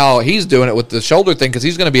 I don't know how he's doing it with the shoulder thing, because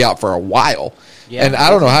he's going to be out for a while. Yeah, and I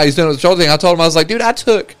don't know how he's doing it with the shoulder thing. I told him, I was like, dude, I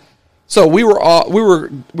took... So we were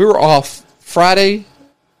off Friday,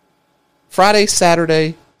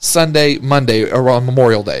 Saturday, Sunday, Monday, around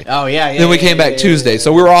Memorial Day. Oh, yeah. Then we came back Tuesday.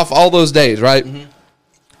 So we were off all those days, right? Mm-hmm.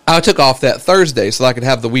 I took off that Thursday so I could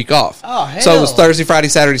have the week off. Oh, hell. So it was Thursday, Friday,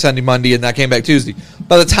 Saturday, Sunday, Monday, and I came back Tuesday.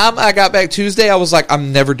 By the time I got back Tuesday, I was like,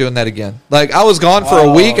 I'm never doing that again. Like, I was gone for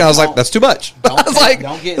a week, and I was like, that's too much. I was like,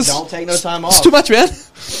 don't take no time off. It's too much, man.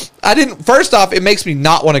 I didn't. First off, it makes me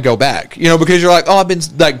not want to go back. You know, because you're like, oh, I've been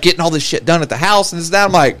like getting all this shit done at the house and this and that.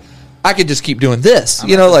 I'm like, I could just keep doing this. I'm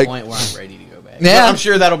at the point where I'm ready to go back. Yeah, I'm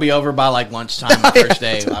sure that'll be over by like lunchtime the first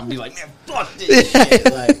day. I'll be like, man, fuck this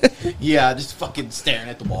shit. Like, yeah, just fucking staring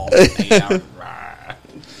at the wall.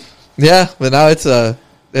 Yeah, but now it's I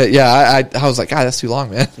was like, God, that's too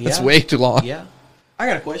long, man. That's way too long. Yeah, I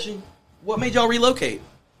got a question. What made y'all relocate?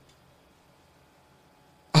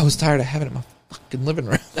 I was tired of having it in my fucking living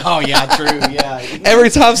room. Oh yeah, true. Yeah. Every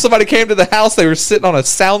time somebody came to the house, they were sitting on a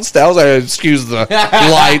sound stand. I was like, excuse the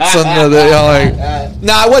lights and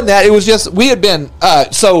No, it wasn't that. It was just we had been.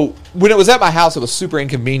 So when it was at my house, it was super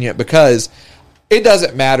inconvenient because it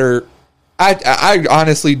doesn't matter. I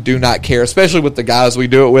honestly do not care, especially with the guys we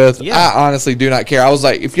do it with. Yeah. I honestly do not care. I was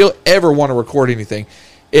like, if you'll ever want to record anything,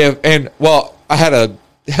 I had a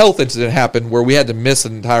health incident happen where we had to miss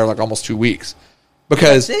an entire like almost 2 weeks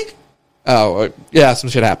because. Sick? Oh yeah,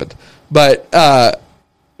 some shit happened, but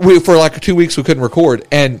for like 2 weeks we couldn't record,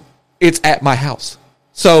 and it's at my house.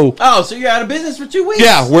 So so you're out of business for 2 weeks?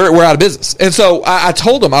 Yeah, we're out of business, and so I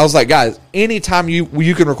told them, I was like, guys, anytime you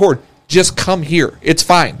can record, just come here. It's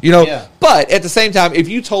fine, you know. Yeah. But at the same time, if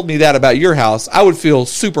you told me that about your house, I would feel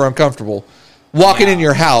super uncomfortable walking in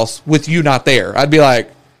your house with you not there. I'd be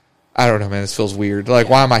like, I don't know, man. This feels weird. Like,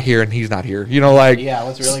 why am I here and he's not here? You know, like, yeah,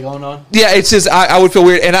 what's really going on? Yeah, it's just I would feel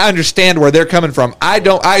weird, and I understand where they're coming from. I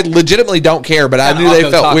legitimately don't care, but I knew they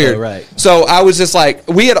felt weird. Right. So I was just like,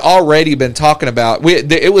 we had already been talking about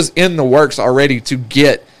it was in the works already to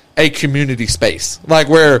get a community space, like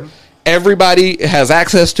where everybody has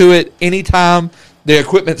access to it anytime. The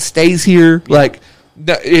equipment stays here, like.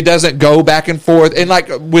 It doesn't go back and forth. And like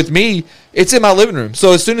with me, it's in my living room.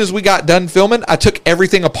 So as soon as we got done filming, I took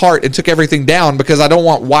everything apart and took everything down because I don't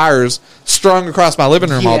want wires strung across my living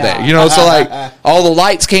room all day. You know, so like all the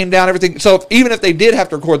lights came down, everything. So even if they did have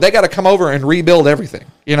to record, they got to come over and rebuild everything,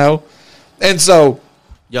 you know? And so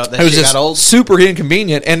it was just super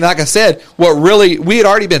inconvenient. And like I said, we had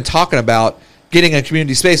already been talking about getting a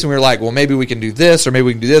community space, and we were like, well, maybe we can do this, or maybe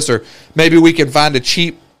we can do this, or maybe we can find a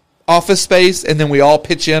cheap office space, and then we all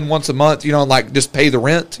pitch in once a month, you know, and like just pay the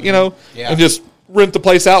rent, you know, and just rent the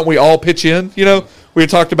place out and we all pitch in, you know. We had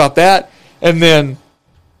talked about that. And then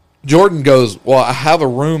Jordan goes, well, I have a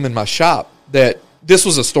room in my shop that this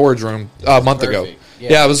was a storage room a month ago.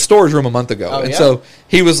 Yeah, it was a storage room a month ago. So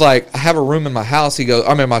he was like, I have a room in my house. He goes,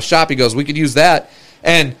 I'm in my shop. He goes, we could use that.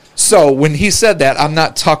 And so when he said that, I'm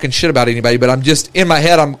not talking shit about anybody, but I'm just in my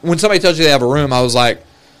head. When somebody tells you they have a room, I was like,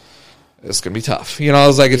 it's going to be tough. You know, I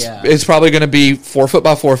was like, it's probably going to be 4 foot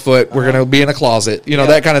by 4 foot. We're going to be in a closet, you know,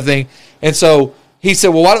 that kind of thing. And so he said,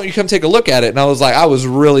 well, why don't you come take a look at it? And I was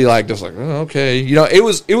really like, just like, oh, okay. You know, it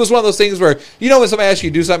was one of those things where, you know, when somebody asks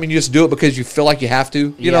you to do something, you just do it because you feel like you have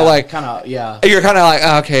to, you know, like, you're kind of like,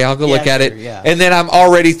 oh, okay, I'll go look at it. Yeah. And then I'm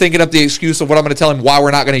already thinking up the excuse of what I'm going to tell him why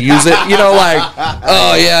we're not going to use it. You know, like,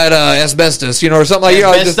 oh yeah, asbestos, you know, or something like, you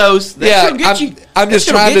know, asbestos. I'm just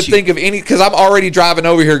trying to think of because I'm already driving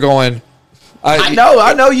over here going, I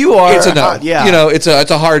know you are. It's a no. You know, it's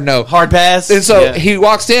a hard no. Hard pass. And so he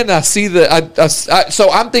walks in and I see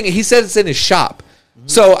so I'm thinking, he says it's in his shop. Mm-hmm.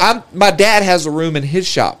 So my dad has a room in his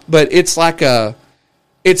shop, but it's like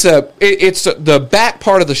it's the back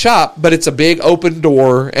part of the shop, but it's a big open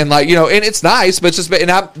door and like, you know, and it's nice, but it's just,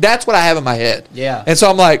 and that's what I have in my head. Yeah. And so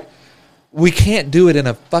I'm like, we can't do it in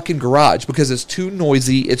a fucking garage because it's too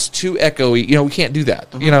noisy. It's too echoey. You know, we can't do that,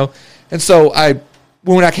 you know? And so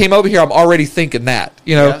when I came over here, I'm already thinking that,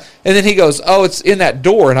 you know. Yeah. And then he goes, oh, it's in that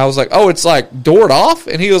door. And I was like, oh, it's like doored off?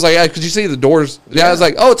 And he was like, yeah, could you see the doors? Yeah. I was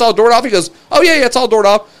like, oh, it's all doored off? He goes, oh, yeah, it's all doored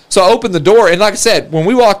off. So I opened the door. And like I said, when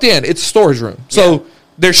we walked in, it's a storage room. So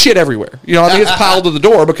there's shit everywhere. You know, I mean, it's piled to the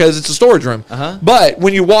door because it's a storage room. But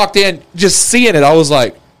when you walked in, just seeing it, I was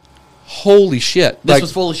like, holy shit. This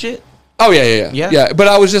was full of shit? Oh, yeah. But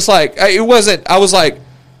I was just like, I was like,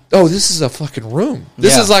 oh, this is a fucking room.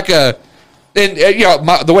 This is like a... And you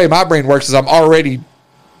know, the way my brain works is I'm already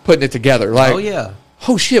putting it together. Like,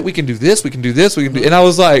 oh shit, we can do this, we can do this, we can do. And I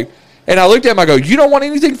was like, and I looked at him, I go, you don't want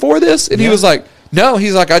anything for this? And he was like, no.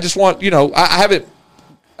 He's like, I just want, you know, I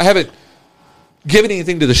haven't given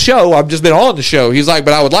anything to the show. I've just been on the show. He's like,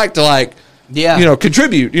 but I would like to like, you know,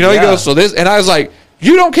 contribute. You know, he goes, so this, and I was like,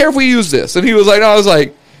 you don't care if we use this? And he was like, no. I was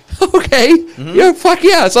like, okay, yeah, fuck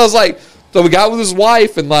yeah. So I was like, so we got with his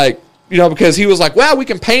wife and like. You know, because he was like, well, we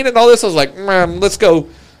can paint it and all this. I was like, man, let's go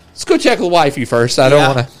check with wifey first. I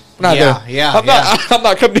don't want to. I'm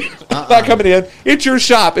not coming in. I'm not coming in. It's your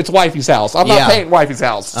shop. It's wifey's house. I'm not painting wifey's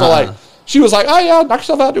house. So like, she was like, oh yeah, knock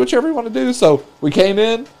yourself out, do whatever you want to do. So we came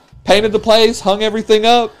in, painted the place, hung everything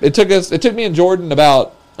up. It took me and Jordan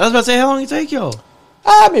about. I was about to say, how long did it take y'all?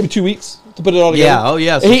 Maybe 2 weeks to put it all together.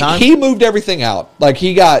 Yeah. He moved everything out. Like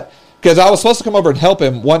because I was supposed to come over and help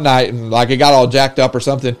him one night, and like it got all jacked up or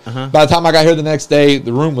something. By the time I got here the next day,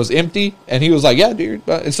 the room was empty, and he was like, "Yeah, dude."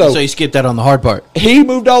 And so you skipped that on the hard part. He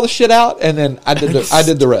moved all the shit out, and then I did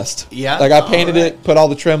the rest. Yeah, like I painted it, put all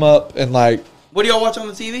the trim up, and like. What do y'all watch on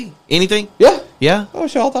the TV? Anything? Yeah. I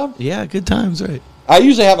watch it all the time. Yeah, good times, right? I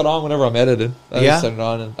usually have it on whenever I'm editing. I just set it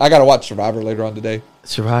on, and I got to watch Survivor later on today.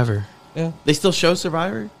 Survivor. Yeah. They still show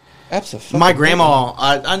Survivor? Absolutely. My grandma,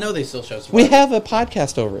 I know they still show Survivor. We have a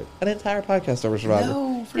podcast over it. An entire podcast over Survivor.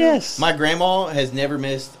 No, yes. My grandma has never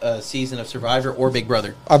missed a season of Survivor or Big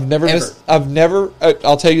Brother. I'll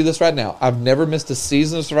tell you this right now. I've never missed a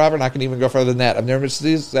season of Survivor, and I can even go further than that. I've never missed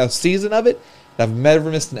a season of it, and I've never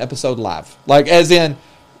missed an episode live. Like, as in,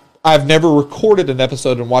 I've never recorded an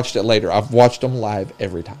episode and watched it later. I've watched them live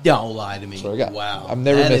every time. Don't lie to me. So wow. I've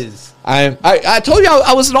never missed. I told you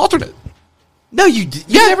I was an alternate. No, you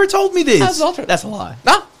never told me this. That's a lie.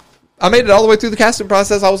 No. I made it all the way through the casting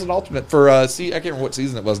process. I was an alternate for, I can't remember what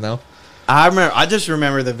season it was now. I just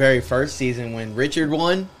remember the very first season when Richard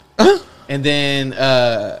won. And then,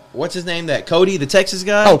 what's his name? That Cody, the Texas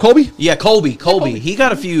guy? Oh, Colby? Yeah, Colby. He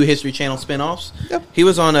got a few History Channel spinoffs. Yep. He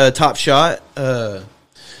was on Top Shot. I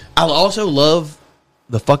also love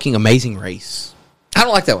The fucking Amazing Race. I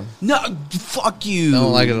don't like that one. No, fuck you. I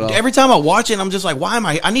don't like it at all. Every time I watch it, I'm just like, why am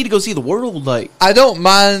I need to go see the world. Like, I don't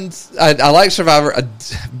mind. I like Survivor.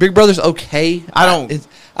 Big Brother's okay.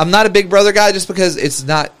 I'm not a Big Brother guy just because it's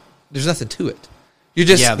not. There's nothing to it. You're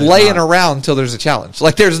just laying around until there's a challenge.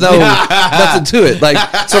 Like there's no nothing to it. Like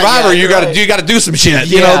Survivor, you got to do some shit.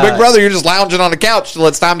 You know, Big Brother, you're just lounging on the couch till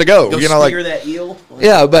it's time to go. You know, like that eel.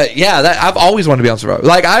 Yeah, but I've always wanted to be on Survivor.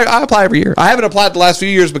 Like I apply every year. I haven't applied the last few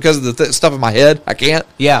years because of the stuff in my head. I can't.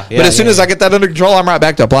 Yeah. But as soon as I get that under control, I'm right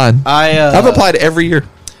back to applying. I've applied every year,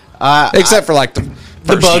 except for like the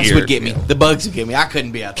bugs year. would get me. The bugs would get me. I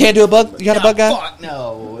couldn't be out there. Can't do a bug. You got a bug guy? Fuck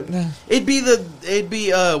no. It'd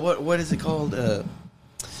be what is it called?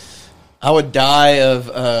 I would die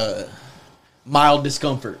of mild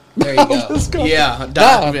discomfort. There you go. Yeah,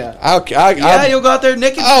 you'll go out there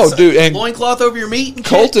naked. Oh, dude, and loincloth over your meat. And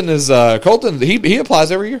Colton is Colton. He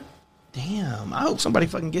applies every year. Damn, I hope somebody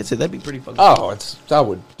fucking gets it. That'd be pretty fucking. Oh,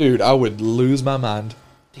 cool. I would lose my mind.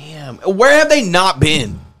 Damn, where have they not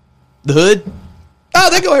been? The Hood.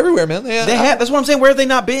 Oh, they go everywhere, man. They have. That's what I'm saying. Where have they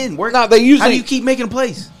not been? Where? They usually. How do you keep making a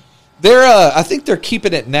place? They're, I think they're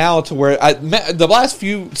keeping it now to where the last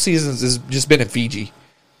few seasons has just been in Fiji.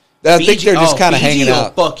 I think they're just kind of hanging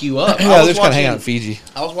out. Fuck you up. Yeah, they're just kind of hanging out in Fiji.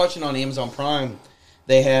 I was watching on Amazon Prime.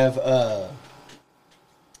 They have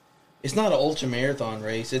it's not an ultra marathon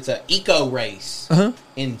race. It's an eco race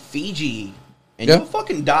in Fiji, and you'll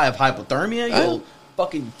fucking die of hypothermia. You'll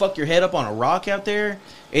fucking fuck your head up on a rock out there.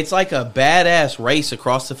 It's like a badass race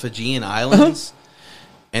across the Fijian Islands.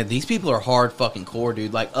 And these people are hard fucking core,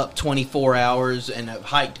 dude. Like up 24 hours and have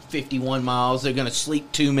hiked 51 miles. They're gonna sleep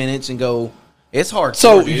 2 minutes and go. It's hard.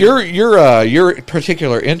 So your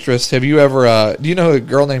particular interest. Have you ever? Do you know a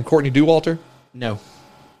girl named Courtney Dauwalter? No.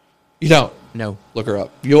 You don't. No. Look her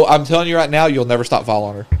up. I'm telling you right now, you'll never stop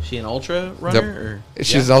following her. She an ultra runner? Or?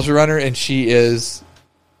 She's an ultra runner, and she is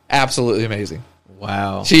absolutely amazing.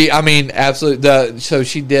 Wow. Absolutely. So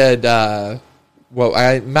she did. I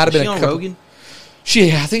might have been on Rogan.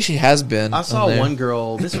 I think she has been. I saw one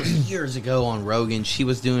girl. This was years ago on Rogan. She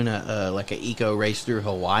was doing an eco race through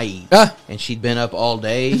Hawaii, and she'd been up all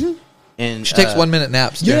day. Mm-hmm. And she takes 1 minute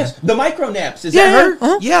naps. Yes, the micro naps. Is that her?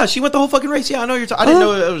 Uh-huh. Yeah, she went the whole fucking race. Yeah, I know you're. I didn't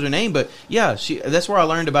know that was her name, but yeah, that's where I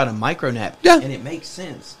learned about a micro nap. Yeah, and it makes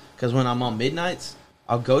sense because when I'm on midnights,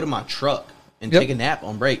 I'll go to my truck and take a nap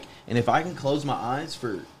on break, and if I can close my eyes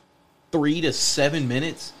for 3 to 7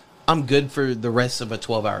 minutes, I'm good for the rest of a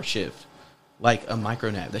 12-hour shift. Like a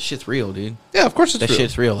micro nap. That shit's real, dude. Yeah, of course it's real. That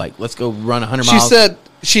shit's real. Like, let's go run 100 miles.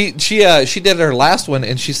 She said she did her last one,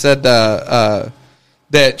 and she said that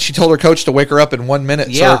she told her coach to wake her up in 1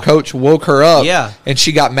 minute. So her coach woke her up. Yeah. And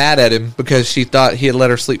she got mad at him because she thought he had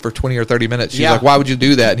let her sleep for 20 or 30 minutes. She's like, why would you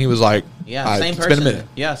do that? And he was like, same person. It's been a minute.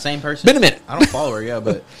 Yeah, same person. Been a minute. I don't follow her,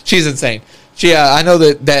 but she's insane. I know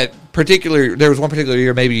that there was one particular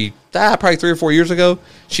year, maybe probably 3 or 4 years ago,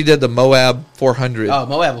 she did the Moab 400. Oh,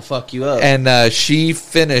 Moab will fuck you up. And she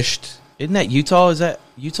finished. Isn't that Utah? Is that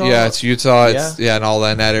Utah? Yeah, it's Utah. It's and all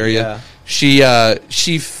that in that area. Yeah.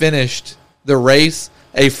 She finished the race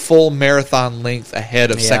a full marathon length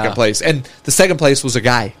ahead of second place. And the second place was a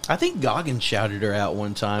guy. I think Goggins shouted her out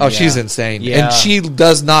one time. Oh, she's insane. Yeah. And she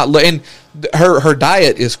does not look. And her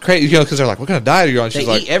diet is crazy, because they're like, what kind of diet are you on? She's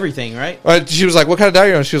eat everything, right? She was like, what kind of diet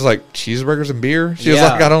are you on? She was like, cheeseburgers and beer. She was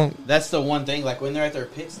like, I don't. That's the one thing. Like, when they're at their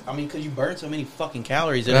pits, because you burn so many fucking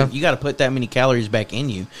calories, you got to put that many calories back in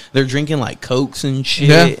you. They're drinking, like, Cokes and shit.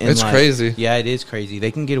 Yeah, and it's crazy. Yeah, it is crazy.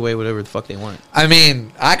 They can get away with whatever the fuck they want. I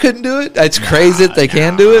mean, I couldn't do it. It's crazy that they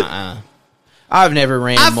can do it. I've never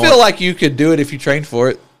ran more. I feel like you could do it if you trained for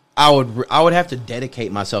it. I would have to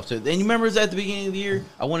dedicate myself to it. And you remember at the beginning of the year,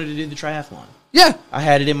 I wanted to do the triathlon. Yeah. I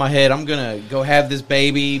had it in my head. I'm going to go have this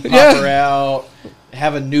baby, pop her out,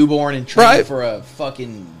 have a newborn, and train for a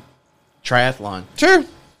fucking triathlon. Sure.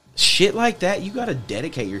 Shit like that, you got to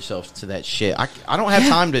dedicate yourself to that shit. I don't have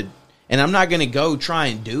time to, and I'm not going to go try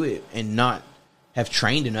and do it and not have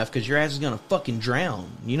trained enough because your ass is going to fucking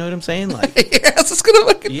drown. You know what I'm saying? Like, your ass is going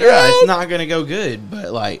to fucking drown. Yeah, it's not going to go good.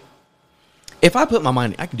 But, like, if I put my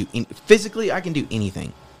mind, I can do, physically, I can do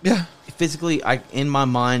anything. Yeah. Physically, in my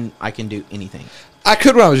mind, I can do anything. I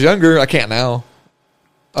could when I was younger. I can't now.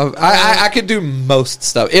 I could do most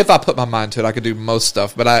stuff. If I put my mind to it, I could do most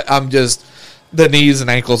stuff. But I'm just, the knees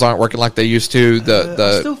and ankles aren't working like they used to.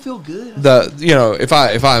 I still feel good. If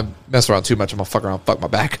I mess around too much, I'm gonna fuck around, fuck my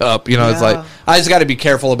back up. It's like, I just got to be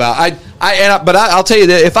careful about. But I'll tell you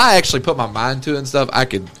that if I actually put my mind to it and stuff, I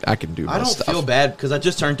can do most stuff. I don't feel bad because I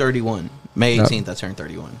just turned 31. May 18th, I turned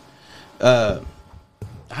 31. I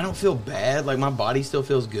don't feel bad. Like, my body still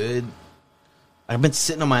feels good. I've been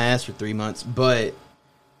sitting on my ass for 3 months, but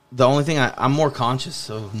the only thing I'm more conscious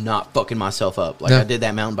of not fucking myself up. Like I did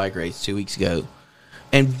that mountain bike race 2 weeks ago,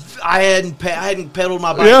 and I hadn't pedaled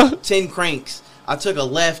my bike 10 cranks. I took a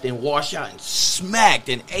left and washed out and smacked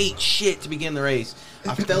and ate shit to begin the race.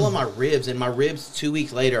 I fell on my ribs, and my ribs 2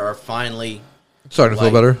 weeks later are finally starting to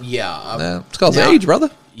feel better. Yeah, it's called age, brother.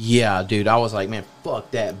 Yeah, dude. I was like, man,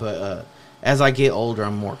 fuck that. But as I get older,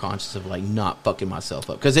 I'm more conscious of like not fucking myself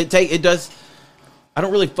up because it does. I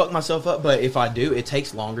don't really fuck myself up, but if I do, it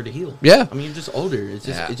takes longer to heal. Yeah, I mean, you're just older. It's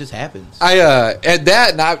just it just happens.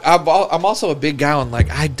 I'm also a big guy on like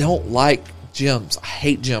I don't like gyms. I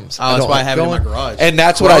hate gyms. Oh, that's why I have it in my garage. And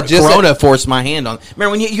that's what I just Corona forced my hand on.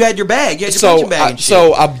 Remember when you had your bag? You had your punching bag and shit.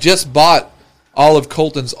 So I've just bought all of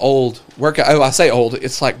Colton's old workout. I say old,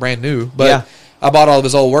 it's like brand new, but I bought all of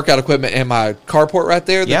his old workout equipment and my carport right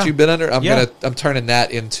there that you've been under. I'm turning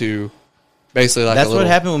that into basically like that's what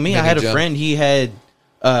happened with me. I had a friend. He had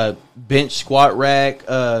bench, squat rack,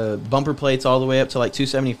 bumper plates all the way up to like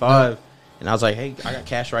 275, and I was like, "Hey, I got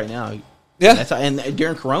cash right now." Yeah, and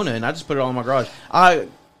during Corona, and I just put it all in my garage. I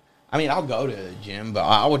mean, I'll go to the gym, but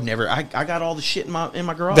I would never. I got all the shit in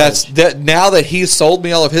my garage. Now that he's sold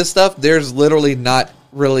me all of his stuff, there's literally not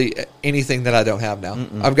really anything that I don't have now.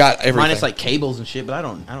 I've got everything. Minus like cables and shit, but I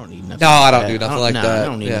don't need nothing. No, I don't do nothing like that. I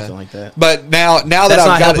don't need nothing like that. But now that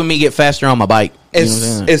I've got helping me get faster on my bike.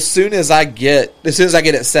 As soon as I get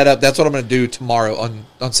it set up, that's what I'm going to do tomorrow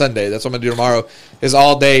on Sunday. That's what I'm going to do tomorrow. Is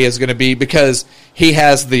all day is going to be because he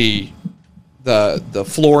has the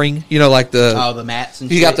flooring, like the mats.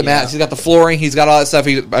 And he's got the mats. He's got the flooring. He's got all that stuff.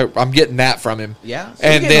 I'm getting that from him. Yeah, so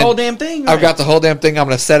and then the whole damn thing. Right? I've got the whole damn thing. I'm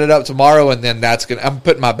going to set it up tomorrow, and then I'm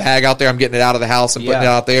putting my bag out there. I'm getting it out of the house and putting it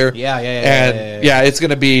out there. Yeah, it's going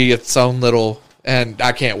to be its own little, and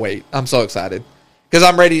I can't wait. I'm so excited. Because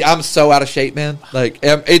I'm ready. I'm so out of shape, man. Like,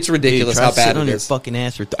 it's ridiculous how bad it is. Your fucking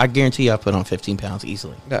ass. I guarantee you I put on 15 pounds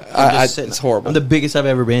easily. It's horrible. I'm the biggest I've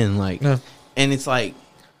ever been. Like, and it's like,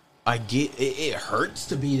 I get it hurts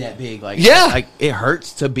to be that big. Like, like it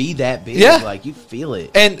hurts to be that big. Yeah. Like, you feel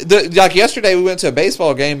it. And like yesterday, we went to a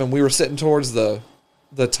baseball game and we were sitting towards the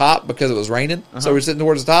top because it was raining. So we were sitting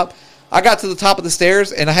towards the top. I got to the top of the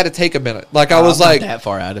stairs and I had to take a minute. Like I was like that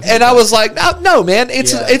far out of it. And I was like, no, man,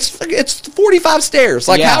 it's 45 stairs.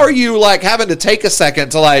 Like how are you like having to take a second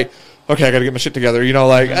to like, okay, I got to get my shit together.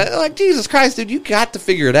 Like Jesus Christ, dude, you got to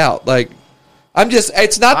figure it out. Like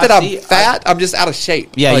it's not that I'm fat. I'm just out of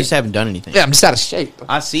shape. Yeah, like, you just haven't done anything. Yeah, I'm just out of shape.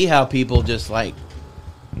 I see how people just like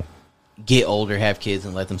get older, have kids,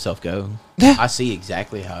 and let themselves go. Yeah. I see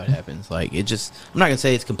exactly how it happens. Like I'm not gonna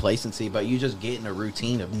say it's complacency, but you just get in a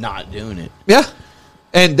routine of not doing it. Yeah,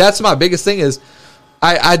 and that's my biggest thing is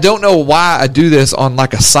I don't know why I do this on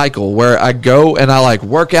like a cycle where I go and I like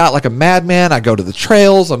work out like a madman. I go to the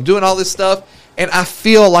trails. I'm doing all this stuff, and I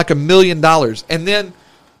feel like $1 million. And then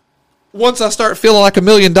once I start feeling like $1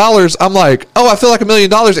 million, I'm like, oh, I feel like $1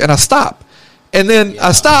 million, and I stop. And then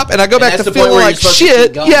I stop and I go back to feeling like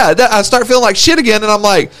shit. I start feeling like shit again, and I'm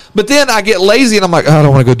like, but then I get lazy and I'm like, oh, I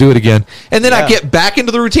don't want to go do it again. And then I get back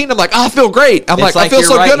into the routine. I'm like, oh, I feel great. I'm like I feel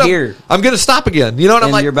so good. I'm going to stop again. You know what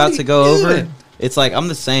I'm like? You're about to go over. It's like I'm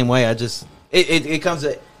the same way. I just it comes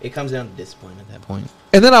down to discipline at that point.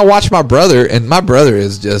 And then I watch my brother, and my brother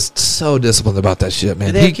is just so disciplined about that shit, man.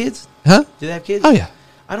 Do they have kids? Huh? Do they have kids? Oh yeah.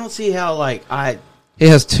 I don't see how He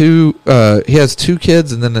has two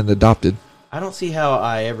kids and then an adopted. I don't see how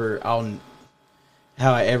I ever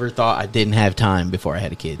thought I didn't have time before I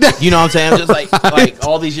had a kid. You know what I'm saying? I'm just like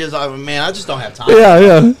all these years, I just don't have time.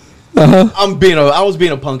 Yeah. Uh-huh. I was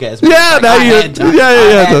being a punk ass. Yeah, like, now you had time.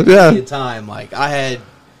 I had time. Like I had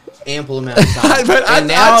ample amount of time. But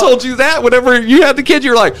I told you that whenever you had the kid,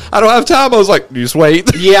 you were like, I don't have time. I was like, you just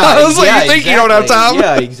wait. Yeah, I was like, you think you don't have time?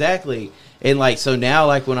 Yeah, exactly. And like so now,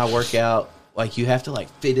 like when I work out. Like you have to like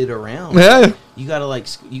fit it around. Yeah, you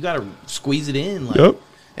gotta squeeze it in. Like,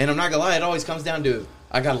 and I'm not gonna lie, it always comes down to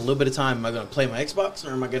I got a little bit of time. Am I gonna play my Xbox or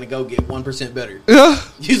am I gonna go get 1% better? Yeah.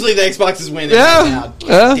 Usually the Xbox is winning. Yeah. Right now.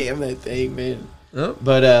 God damn that thing, man. Yep.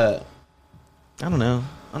 But I don't know.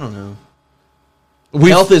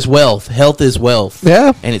 Health is wealth. Health is wealth.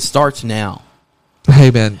 Yeah. And it starts now.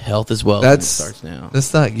 Hey man, health is wealth. It starts now.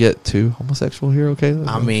 Let's not get too homosexual here, okay?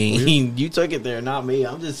 I mean, you took it there, not me.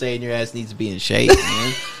 I'm just saying your ass needs to be in shape,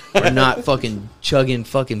 man. We're not fucking chugging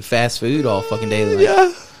fucking fast food all fucking day. Like,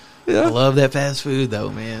 I love that fast food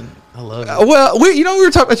though, man. I love it. Well, we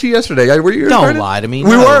were talking about you yesterday. Were you? Don't lie to me.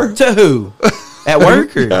 We were. To who? At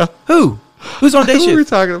work or who? Who's on day shift? We were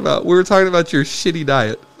talking about your shitty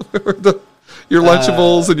diet. your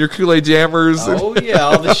Lunchables and your Kool-Aid jammers. Oh yeah,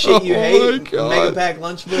 all the shit you hate. God. Mega Pack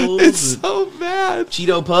Lunchables. It's so bad.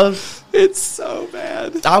 Cheeto Puffs. It's so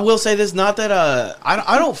bad. I will say this, not that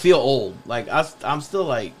I don't feel old. Like I'm still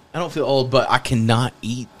like I don't feel old, but I cannot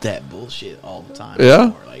eat that bullshit all the time. Yeah.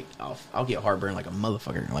 Anymore. Like I'll get heartburn like a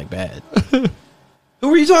motherfucker, like bad. Who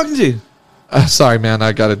were you talking to? Sorry, man.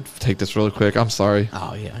 I gotta take this really quick. I'm sorry.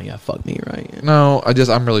 Oh yeah, fuck me, right? Yeah. No,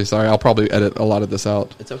 I'm really sorry. I'll probably edit a lot of this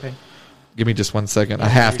out. It's okay. Give me just 1 second. I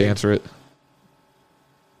have to answer it.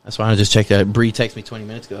 That's why I just checked that. Bree texted me 20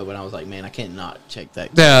 minutes ago, but I was like, man, I can't not check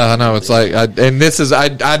that. Yeah, I know. It's like,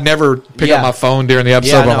 I never pick up my phone during the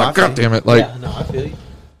episode. But I'm like, God damn it! Like, yeah, no, I feel you.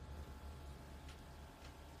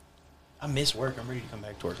 I miss work. I'm ready to come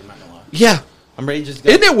back to work. I'm not gonna lie. Yeah. I'm ready to just go.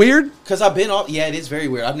 Isn't it weird? Because I've been off. Yeah, it is very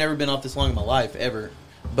weird. I've never been off this long in my life, ever.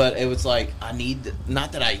 But it was like, I need,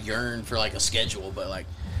 not that I yearn for like a schedule, but like,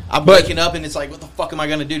 I'm waking up and it's like, what the fuck am I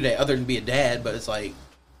going to do today other than be a dad? But it's like,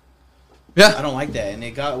 yeah, I don't like that. And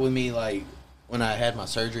it got with me like when I had my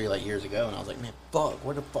surgery like years ago, and I was like, man, fuck,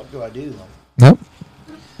 what the fuck do I do? Like, nope.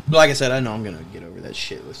 But like I said, I know I'm going to get over that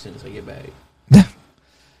shit as soon as I get back.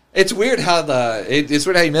 It's weird how it's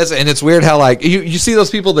weird how you miss it, and it's weird how like you see those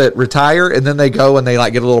people that retire and then they go and they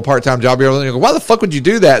like get a little part-time job here, and you go, why the fuck would you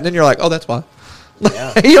do that? And then you're like, oh, that's why.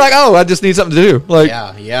 Yeah. You're like, oh, I just need something to do. Like,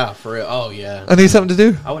 yeah, for real. Oh yeah, I need something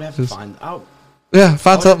to do. I would have to find. Find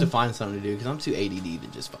something. Have to find something to do because I'm too ADD to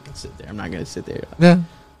just fucking sit there. I'm not gonna sit there. Yeah.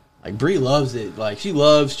 Like Bree loves it. Like she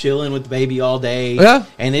loves chilling with the baby all day. Yeah.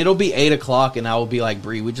 And it'll be 8:00 and I will be like,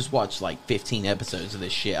 Bree, we just watched like 15 episodes of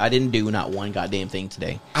this shit. I didn't do not one goddamn thing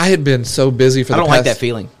today. I had been so busy for I don't like that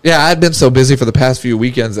feeling. Yeah, I had been so busy for the past few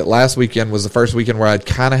weekends that last weekend was the first weekend where I'd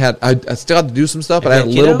kind of had I still had to do some stuff, but I had a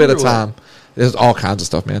little bit of time. There's all kinds of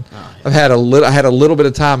stuff, man. Oh, yeah. I had a little bit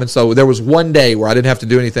of time, and so there was one day where I didn't have to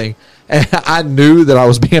do anything, and I knew that I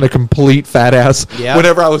was being a complete fat ass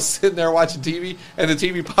whenever I was sitting there watching TV, and the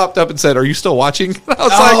TV popped up and said, "Are you still watching?" And I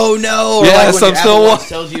was oh no! Yes, like I'm still watching.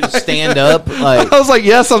 Tells you to stand up. Like I was like,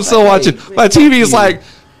 "Yes, I'm still watching." My TV is like,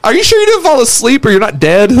 "Are you sure you didn't fall asleep or you're not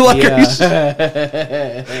dead?" Like, are you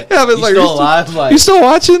I was like, still alive? Like, you still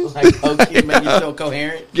watching? Like, okay, man, you're still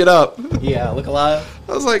coherent. Get up. Yeah, look alive.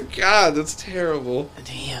 I was like, God, that's terrible.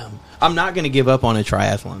 Damn. I'm not going to give up on a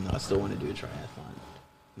triathlon, though. I still want to do a triathlon.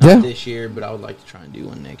 Not this year, but I would like to try and do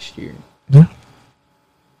one next year. Yeah.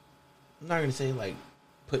 I'm not going to say, like,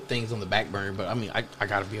 put things on the back burner, but I mean, I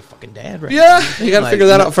got to be a fucking dad right now. Yeah, you got to figure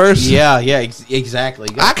that out first. Yeah, exactly.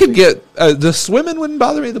 I could get, the swimming wouldn't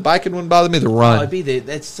bother me, the biking wouldn't bother me, the run.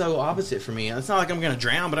 That's so opposite for me. It's not like I'm going to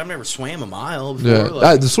drown, but I've never swam a mile before. Yeah.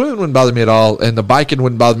 Like, the swimming wouldn't bother me at all, and the biking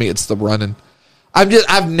wouldn't bother me, it's the running.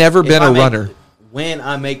 I've never been a runner. When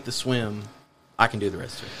I make the swim, I can do the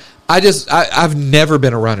rest of it. I've never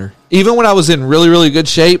been a runner. Even when I was in really, really good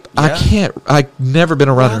shape, I've never been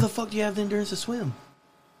a runner. How the fuck do you have the endurance to swim?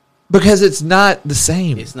 Because it's not the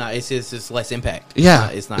same. It's not. It's just less impact. Yeah.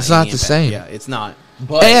 It's not the same. Yeah, it's not.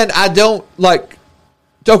 But and I don't like.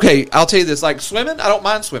 Okay, I'll tell you this. Like swimming, I don't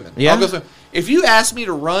mind swimming. Yeah. I'll go swim. If you ask me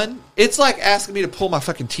to run, it's like asking me to pull my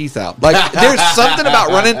fucking teeth out. Like there's something about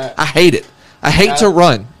running. I hate it. I hate to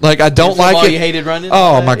run. Like I don't like it. You hated running?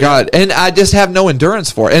 Oh my God. And I just have no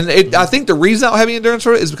endurance for it. And I think the reason I don't have any endurance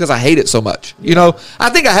for it is because I hate it so much. You know,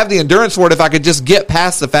 I think I have the endurance for it if I could just get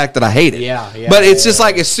past the fact that I hate it. Yeah. But it's just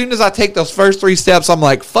like as soon as I take those first 3 steps, I'm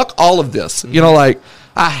like, fuck all of this. You know, like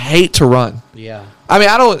I hate to run. Yeah. I mean,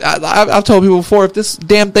 I've told people before, if this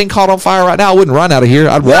damn thing caught on fire right now, I wouldn't run out of here.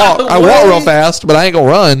 I'd walk. I walk real fast, but I ain't gonna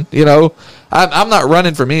run. You know, I'm not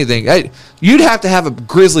running from anything. Hey, you'd have to have a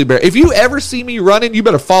grizzly bear. If you ever see me running, you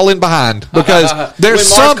better fall in behind because there's when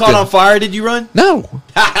something. Mars caught on fire, did you run? No,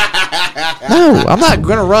 no, I'm not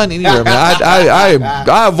gonna run anywhere, man.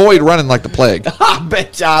 I avoid running like the plague. I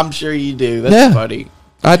bet I'm sure you do. That's funny.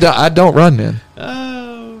 I don't run, man.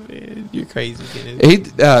 Oh man, you're crazy.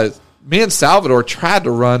 Me and Salvador tried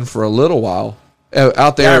to run for a little while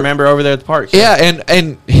out there. I remember over there at the park. So. Yeah,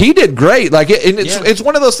 and he did great. Like it's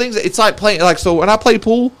one of those things. It's like playing. Like so when I play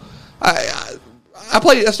pool, I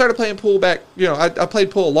started playing pool back. You know, I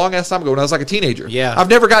played pool a long ass time ago when I was like a teenager. Yeah, I've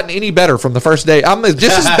never gotten any better from the first day. I'm just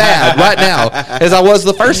as bad right now as I was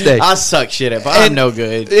the first day. I suck shit at, but I'm no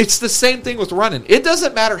good. It's the same thing with running. It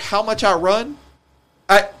doesn't matter how much I run.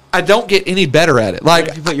 I don't get any better at it. Like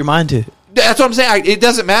what if you put your mind to it. That's what I'm saying. It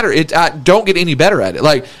doesn't matter. I don't get any better at it.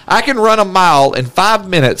 Like I can run a mile in 5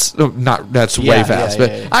 minutes. That's way fast.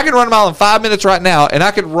 But I can run a mile in 5 minutes right now, and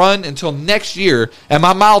I could run until next year, and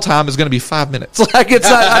my mile time is going to be 5 minutes. Like it's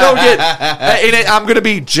not, I don't get. And I'm going to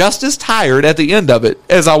be just as tired at the end of it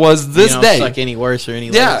as I was this day. It's like any worse or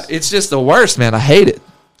any less. Yeah, it's just the worst, man. I hate it.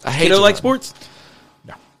 I hate it. You don't like sports?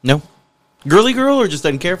 No. Girly girl, or just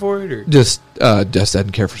doesn't care for it, or just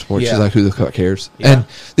doesn't care for sports. Yeah. She's like, who the fuck cares? Yeah. And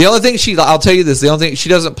the only thing I'll tell you this, the only thing she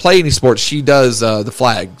doesn't play any sports. She does the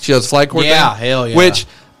flag. She does flag court. Yeah, thing, hell yeah. Which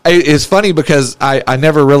is funny because I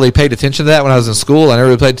never really paid attention to that when I was in school. I never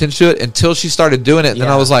really paid attention to it until she started doing it, and then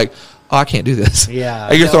I was like, oh, I can't do this. Yeah,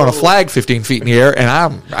 like, you're throwing a flag 15 feet in the air, and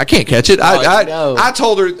I can't catch it. I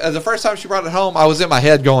told her the first time she brought it home, I was in my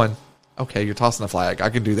head going, okay, you're tossing the flag. I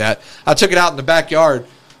can do that. I took it out in the backyard.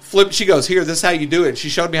 She goes, here, this is how you do it. And she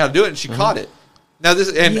showed me how to do it, and she caught it. Now this,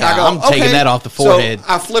 and I go, I'm taking that off the forehead. So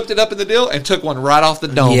I flipped it up in the deal and took one right off the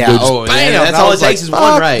dome. Yeah, dude. Bam! That's all it takes is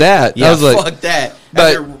one right. That. Yeah, I was like, fuck that.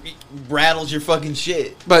 But After rattles your fucking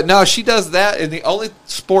shit. But no, she does that, and the only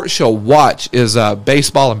sport she'll watch is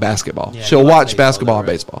baseball and basketball. Yeah, she'll watch basketball and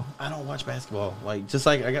baseball. I don't watch basketball. Like, just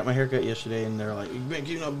like I got my haircut yesterday, and they're like, "You been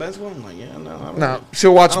keeping up basketball?" I'm like, "Yeah, no, I don't." No,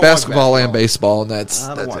 she'll watch basketball and baseball, and that's.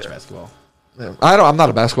 I don't watch basketball. I'm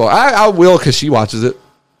not a basketball. I will because she watches it.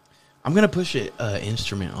 I'm gonna push an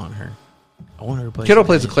instrument on her. I want her to play. Kiddo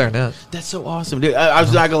plays the clarinet. That's so awesome, dude. I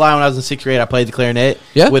was not gonna lie. When I was in 6th grade, I played the clarinet.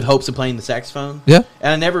 Yeah. With hopes of playing the saxophone. Yeah.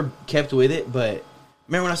 And I never kept with it, but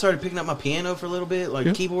remember when I started picking up my piano for a little bit,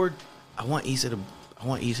 like keyboard. I want Issa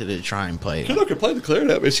to try and play. Kiddo can play the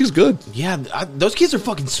clarinet, but she's good. Yeah, those kids are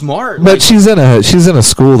fucking smart. But she's in a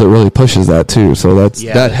school that really pushes that too, so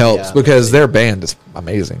that helps because their band is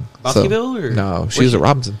amazing. Bosqueville or no? She's at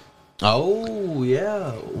Robinson. Oh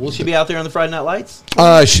yeah, will she be out there on the Friday Night Lights?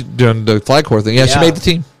 She's doing the flag court thing. Yeah, she made the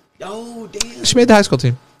team. Oh damn, she made the high school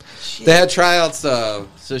team. Shit. They had tryouts. So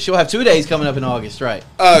she'll have 2 days coming up in August, right?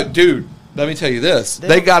 Dude, let me tell you this.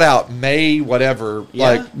 They got out May, whatever,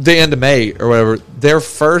 like the end of May or whatever. Their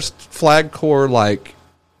first flag corps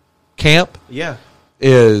camp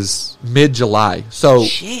is mid-July. So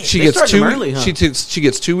she gets 2 early, huh? she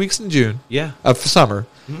gets 2 weeks in June. Yeah. Of summer.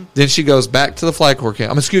 Mm-hmm. Then she goes back to the flag corps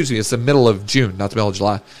camp. Excuse me, it's the middle of June, not the middle of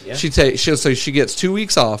July. Yeah. She gets 2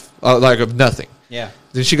 weeks off of nothing. Yeah.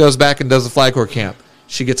 Then she goes back and does the flag corps camp.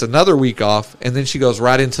 She gets another week off, and then she goes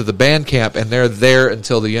right into the band camp, and they're there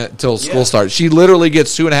until school starts. She literally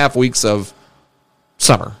gets 2.5 weeks of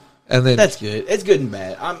summer, and then that's good. It's good and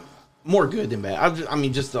bad. I'm more good than bad. I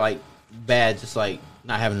mean, just bad, just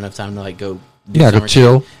not having enough time to go. Go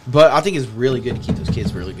chill. Camp. But I think it's really good to keep those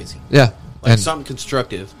kids really busy. Yeah, and something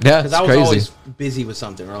constructive. Yeah, because I was always busy with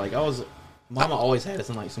something, or Mama always had us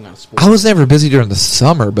in some kind of sport. I was never busy during the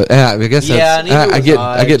summer, but I guess I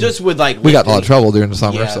get just with we got a lot of trouble during the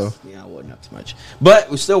summer, so I wasn't up too much. But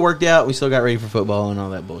we still worked out. We still got ready for football and all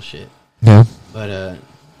that bullshit. Yeah. But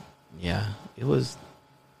it was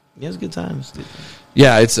good times.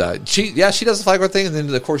 Yeah, it's she does the flag court thing, and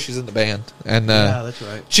then of course she's in the band, and that's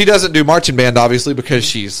right. She doesn't do marching band obviously because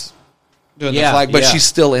she's doing the flag, but she's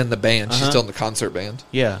still in the band. She's still in the concert band.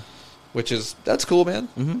 Yeah. That's cool, man.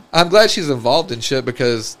 Mm-hmm. I'm glad she's involved in shit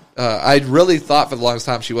because I really thought for the longest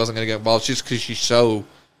time she wasn't going to get involved just because she's so...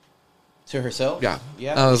 To herself? Yeah.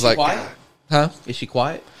 Yeah. I was like... quiet? Huh? Is she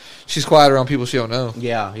quiet? She's quiet around people she don't know.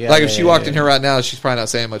 Yeah. If she walked in here right now, she's probably not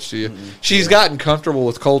saying much to you. Mm-hmm. She's gotten comfortable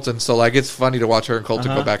with Colton, so it's funny to watch her and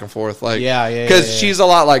Colton go back and forth. Because she's a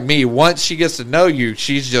lot like me. Once she gets to know you,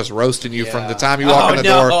 she's just roasting you from the time you walk in the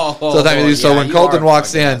door. So when Colton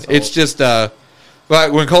walks in, it's just...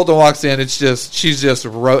 But when Colton walks in, it's just she's just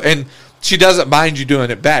and she doesn't mind you doing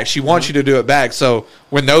it back. She wants you to do it back. So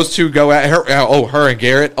when those two go at her, her and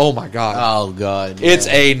Garrett, oh my god, it's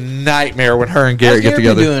a nightmare when her and Garrett get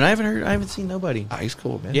together. Doing? I haven't seen nobody. Oh, he's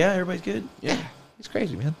cool, man. Yeah, everybody's good. Yeah, he's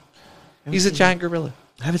crazy, man. He's a giant gorilla.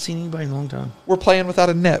 I haven't seen anybody in a long time. We're playing without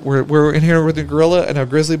a net. We're in here with a gorilla and a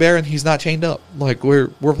grizzly bear, and he's not chained up. We're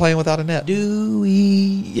playing without a net. Have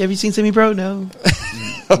you seen Semi-Pro? No.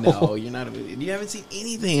 No, you're not. You haven't seen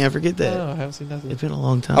anything. I forget that. No, I haven't seen nothing. It's been a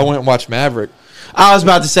long time. I went and watched Maverick. I was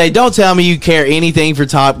about to say, don't tell me you care anything for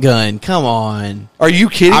Top Gun. Come on. Are you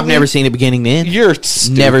kidding me? I've never seen it beginning to end. You're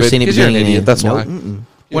stupid. Never seen it beginning to end. That's why.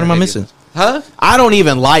 What am I missing? Huh? I don't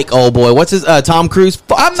even like old boy. What's his Tom Cruise?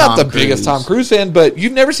 I'm not the biggest Tom Cruise fan, but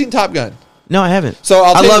you've never seen Top Gun. No, I haven't. So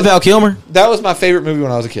I love Val Kilmer. That was my favorite movie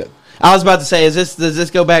when I was a kid. I was about to say, does this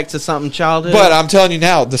go back to something childhood? But I'm telling you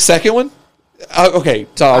now, the second one. Okay,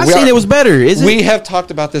 so I seen it was better. Is it? We have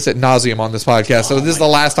talked about this at nauseum on this podcast, so this is the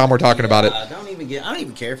last time we're talking about it. I don't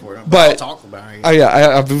even care for it. But I'll talk about it. Oh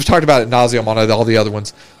yeah, we've talked about it at nauseum on all the other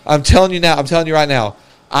ones. I'm telling you right now.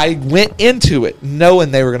 I went into it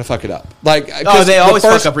knowing they were going to fuck it up. They always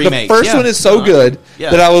fuck up remakes. The first one is so good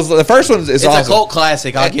that I was. The first one is it's awesome. It's a cult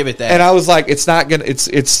classic. I'll give it that. And I was like, it's not gonna.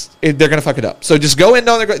 They're going to fuck it up. So just go in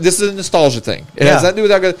knowing this is a nostalgia thing. It has nothing to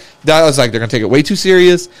do with that. I was like, they're going to take it way too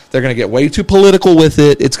serious. They're going to get way too political with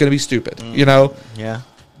it. It's going to be stupid. You know? Yeah.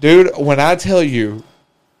 Dude, when I tell you,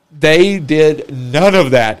 They did none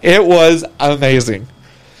of that. It was amazing.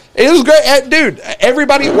 It was great. Dude,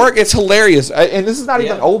 everybody at work, it's hilarious. And this is not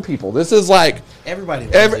even old people. This is like everybody.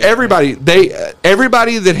 Everybody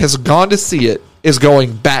that has gone to see it is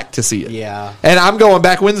going back to see it. Yeah. And I'm going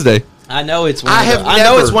back Wednesday. I know it's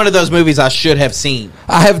one of those movies I should have seen.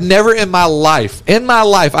 I have never in my life,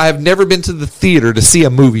 I have never been to the theater to see a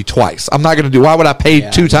movie twice. I'm not going to do. Why would I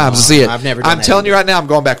pay 2 times to see it? I've never done that telling you right now, I'm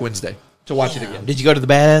going back Wednesday to watch it again. Did you go to the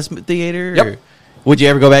Badass Theater? Yep. Or would you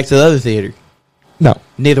ever go back to the other theater? No.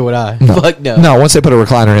 Neither would I. No. Fuck no. No, once they put a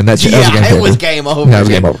recliner in, that was game over. Yeah, it was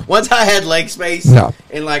game over. Once I had leg space,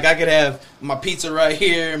 and like I could have my pizza right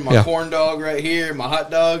here, my corn dog right here, my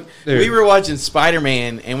hot dog. Dude. We were watching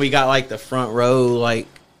Spider-Man, and we got like the front row, like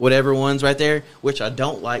whatever ones right there, which I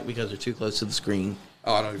don't like because they're too close to the screen.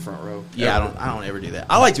 Oh, I don't do front row. Yeah, I don't ever do that.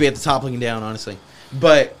 I like to be at the top looking down, honestly.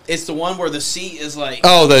 But it's the one where the seat is like...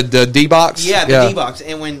 Oh, the D-box? Yeah, the D-box.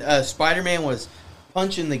 And when Spider-Man was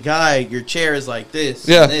punching the guy, your chair is like this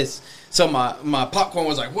and this. So my popcorn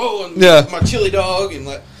was like, whoa, and my chili dog. And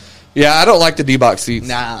like, yeah, I don't like the D-box seats.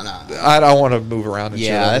 Nah. I don't want to move around and shit.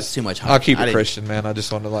 Yeah, that's too much hype. I'll keep it Christian, man. I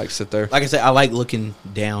just want to like sit there. Like I said, I like looking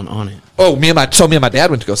down on it. Oh, me and my dad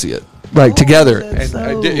went to go see it. Like together.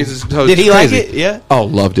 And did he like it? Yeah. Oh,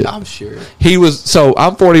 loved it. I'm sure. He was. So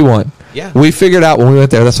I'm 41. Yeah. We figured out when we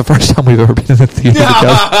went there, that's the first time we've ever been in the theater together.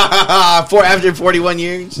 After 41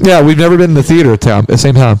 years? Yeah, we've never been in the theater at the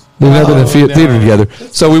same time. We've never been in the theater together.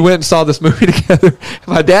 So we went and saw this movie together.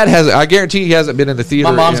 My dad hasn't, I guarantee he hasn't been in the theater.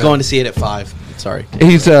 My mom's going to see it at 5. Sorry.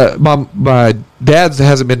 He's, my dad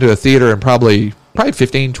hasn't been to a theater in probably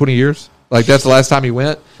 15, 20 years. Like, that's the last time he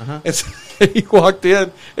went. And so he walked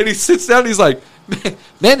in, and he sits down, and he's like,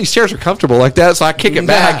 man, these chairs are comfortable like that. So I kick it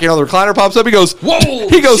back. You know, the recliner pops up. He goes, whoa.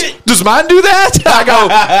 He goes, shit. Does mine do that?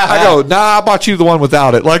 I go, nah, I bought you the one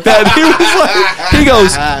without it. Like that. He was like, he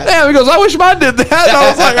goes, damn. He goes, I wish mine did that. And I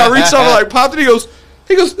was like, I reached over, like popped it. He goes,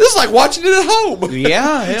 this is like watching it at home.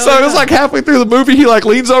 Yeah. So it was like halfway through the movie, he like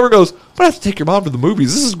leans over and goes, I'm gonna have to take your mom to the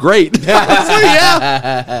movies. This is great. I was like,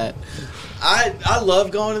 yeah. I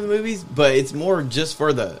love going to the movies, but it's more just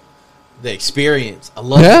for the experience. I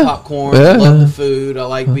love the popcorn. I love the food. I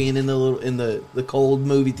like being in the cold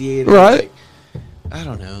movie theater. Right. Like, I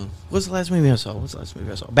don't know. What's the last movie I saw?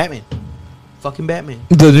 Batman. Fucking Batman.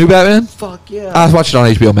 The new Batman? Fuck yeah. I watched it on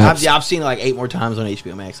HBO Max. I've seen it like 8 more times on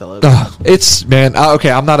HBO Max. I love it. It's, man,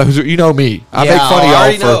 okay, I'm not a, you know me. I make fun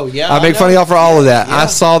of y'all I make fun of y'all for all of that. Yeah. I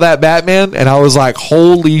saw that Batman and I was like,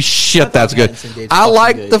 holy shit, that's good. I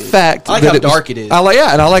like the fact I like how dark it is. And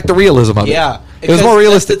I like the realism of it. Yeah. It was more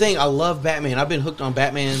realistic. That's the thing. I love Batman. I've been hooked on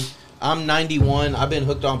Batman. I'm 91. I've been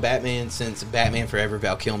hooked on Batman since Batman Forever,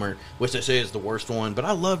 Val Kilmer, which they say is the worst one. But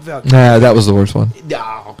I love Val Kilmer. Nah, that was the worst one.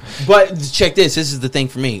 No. But check this. This is the thing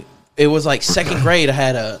for me. It was like second grade. I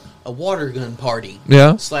had a water gun party.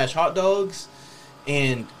 Yeah. / hot dogs.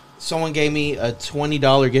 And someone gave me a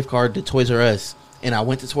 $20 gift card to Toys R Us. And I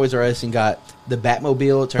went to Toys R Us and got the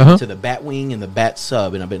Batmobile, turned into the Batwing and the Bat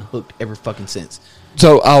Sub. And I've been hooked ever fucking since.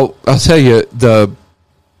 So I'll tell you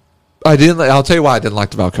I'll tell you why I didn't like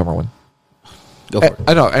the Val Kilmer one. Go for it.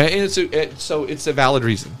 I know, and it's a valid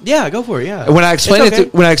reason. Yeah, go for it. Yeah. When I explain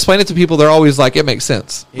it to people, they're always like, "It makes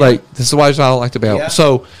sense." Yeah. Like, this is why I don't like the Val. Yeah.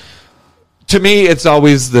 So to me, it's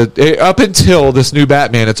always up until this new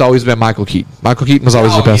Batman, it's always been Michael Keaton. Michael Keaton was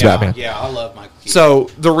always the best Batman. Yeah, I love Michael Keaton. So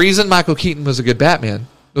the reason Michael Keaton was a good Batman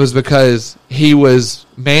was because he was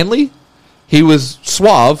manly. He was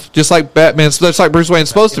suave, just like Batman, just like Bruce Wayne's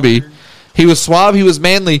supposed to be. He was suave, he was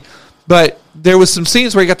manly, but there was some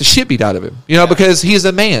scenes where he got the shit beat out of him, because he's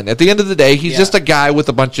a man. At the end of the day, he's just a guy with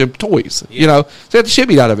a bunch of toys, so he got the shit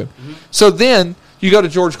beat out of him. Mm-hmm. So then you go to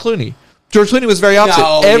George Clooney. George Clooney was very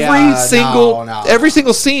opposite. Every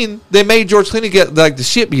single scene, they made George Clooney get like the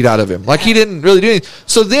shit beat out of him. Like he didn't really do anything.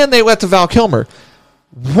 So then they went to Val Kilmer.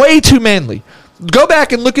 Way too manly. Go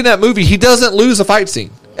back and look in that movie. He doesn't lose a fight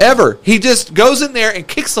scene. Ever. He just goes in there and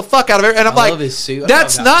kicks the fuck out of it. And I'm like,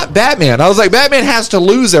 that's not Batman. I was like, Batman has to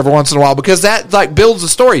lose every once in a while because that like builds the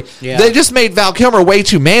story. Yeah. They just made Val Kilmer way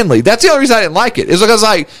too manly. That's the only reason I didn't like it. Is because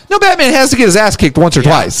no, Batman has to get his ass kicked once or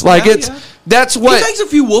twice. Like that's what he takes a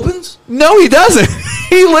few whoopings. No, he doesn't.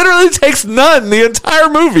 He literally takes none the entire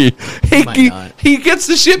movie. He gets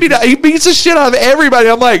the shit beat out. He beats the shit out of everybody.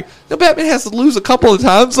 I'm like, no, Batman has to lose a couple of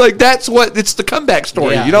times. Like it's the comeback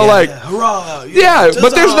story. Hurrah!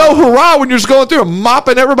 But there's no hurrah when you're just going through and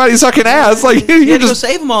mopping everybody's fucking ass. Like you had to go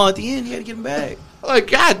save them all at the end. You had to get them back.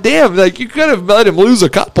 Like, God damn, like you could have let him lose a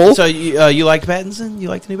couple. So you like Pattinson? You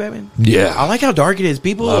like the new Batman? Yeah, I like how dark it is.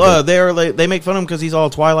 People they make fun of him because he's all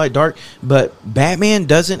Twilight dark, but Batman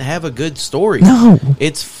doesn't have a good story. No,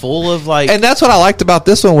 it's full of like, and that's what I liked about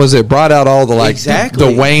this one was it brought out all the like exactly.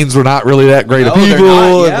 the Waynes were not really that great of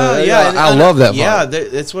people. Yeah, I love that. Yeah,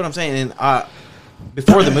 that's what I'm saying. And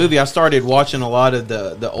before the movie, I started watching a lot of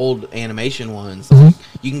the old animation ones. Like,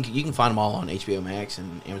 you can find them all on HBO Max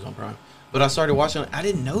and Amazon Prime. But I started watching. I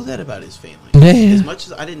didn't know that about his family. Yeah. As much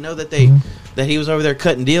as I didn't know that that he was over there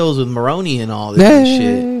cutting deals with Maroni and all this and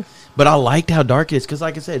shit. But I liked how dark it is because,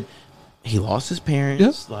 like I said, he lost his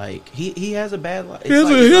parents. Yeah. Like he has a bad life. He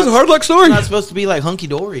has a hard luck story. It's not supposed to be like hunky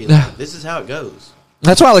dory. Like, this is how it goes.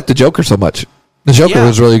 That's why I like the Joker so much. The Joker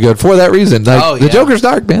was really good for that reason. Like, the Joker's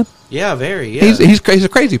dark, man. Yeah, very. Yeah. He's a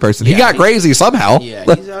crazy person. He got crazy somehow. Yeah,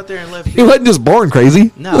 he's out there in left field. He wasn't just born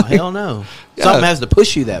crazy. No, hell no. Something has to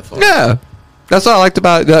push you that far. Yeah. That's what I liked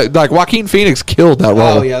about like Joaquin Phoenix killed that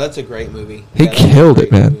role. Oh yeah, that's a great movie. He killed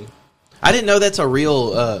it, man. Movie. I didn't know that's a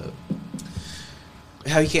real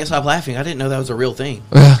how you can't stop laughing. I didn't know that was a real thing.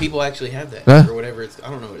 People actually have that or whatever. I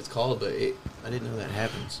don't know what it's called, but I didn't know that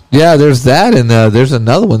happens. Yeah, there's that, and there's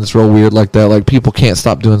another one that's real weird like that. Like people can't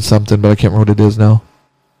stop doing something, but I can't remember what it is now.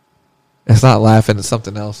 It's not laughing; it's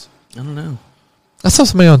something else. I don't know. I saw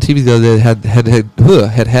somebody on TV the other day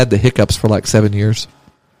had the hiccups for like 7 years.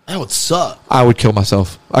 That would suck. I would kill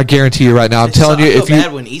myself. I guarantee you right now. I'm telling you, I feel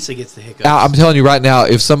bad when Issa gets the hiccups. I'm telling you right now,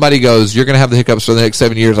 if somebody goes, you're going to have the hiccups for the next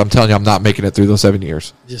 7 years, I'm telling you, I'm not making it through those 7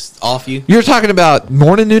 years. Just off you. You're talking about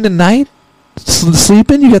morning, noon, and night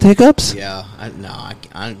sleeping. You got the hiccups. Yeah,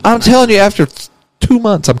 I'm telling you, after 2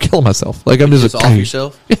 months, I'm killing myself. Like I'm just off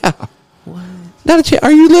yourself. Yeah. What? Not a chance.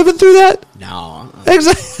 Are you living through that? No.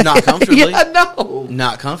 Exactly. Not comfortably. Yeah, no.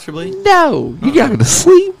 Not comfortably. No. You got to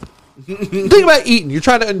sleep. Think about eating. You're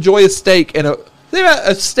trying to enjoy a steak and think about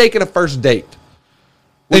a steak and a first date.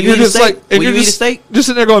 And you're just like, will you eat a steak? Just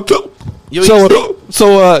sitting there going,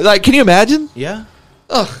 like, can you imagine? Yeah.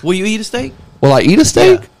 Ugh. Will you eat a steak? Will I eat a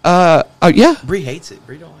steak? Yeah. Bree hates it.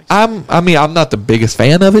 Bree don't like it. I'm not the biggest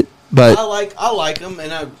fan of it, but I like them,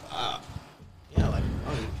 and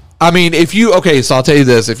I mean, so I'll tell you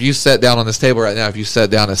this: if you sat down on this table right now, if you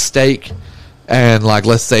sat down a steak and like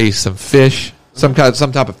let's say some fish. Some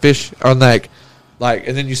type of fish on like,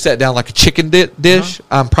 and then you set down like a chicken dish.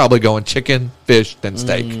 I'm probably going chicken, fish, then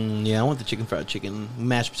steak. Yeah, I want the fried chicken,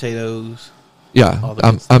 mashed potatoes. Yeah,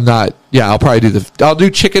 I'm not. Yeah, I'll probably I'll do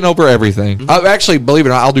chicken over everything. Mm-hmm. I'll actually, believe it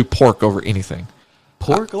or not, I'll do pork over anything.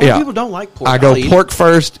 Pork? A lot of people don't like pork. I go pork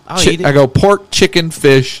first. I go pork, chicken,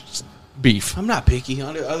 fish, beef. I'm not picky.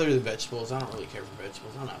 Other than vegetables, I don't really care for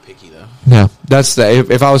vegetables. I'm not picky though. No, that's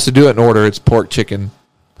if I was to do it in order, it's pork, chicken.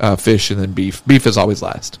 Fish and then beef. Beef is always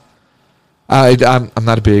last. I'm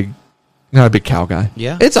not a big cow guy.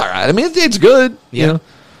 Yeah, it's all right. I mean, it's good. Yeah, you know?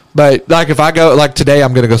 But like if I go like today,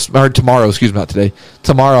 I'm gonna go or tomorrow. Excuse me, not today.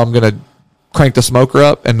 Tomorrow, I'm gonna crank the smoker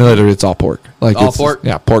up, and literally it's all pork. Like all pork.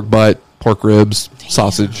 Yeah, pork butt, pork ribs,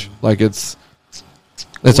 sausage. Like it's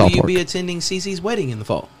all pork. Will you be attending Cece's wedding in the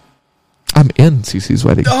fall? I'm in Cece's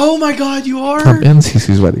wedding. Oh my God, you are! I'm in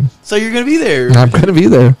Cece's wedding. So you're going to be there? I'm going to be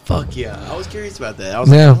there. Fuck yeah. I was curious about that. I was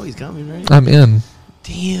like, oh, he's coming, right? I'm in.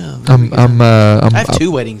 Damn. I have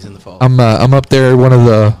 2 weddings in the fall. I'm up there one of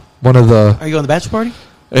the Are you going to the bachelor party?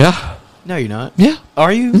 Yeah. No, you're not. Yeah.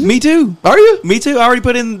 Are you? Mm-hmm. Me too. Are you? Me too. I already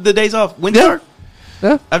put in the days off. Windstar?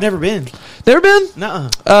 Yeah. I've never been. Never been?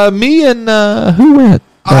 Nuh-uh. Me and who went?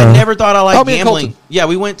 I never thought I liked gambling. Yeah,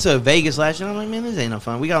 we went to Vegas last year. I'm like, man, this ain't no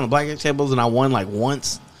fun. We got on the blackjack tables, and I won like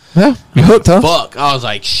once. Yeah, you hooked, huh? Fuck. I was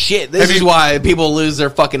like, shit, this is why people lose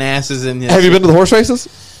their fucking asses. Have you been to the horse races?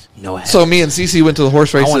 No, I haven't. So me and Cece went to the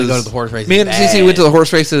horse races. I want to go to the horse races. Me and Cece went to the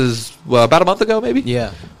horse races about a month ago, maybe?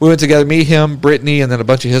 Yeah. We went together, me, him, Brittany, and then a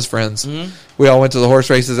bunch of his friends. Mm-hmm. We all went to the horse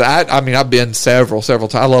races. I mean, I've been several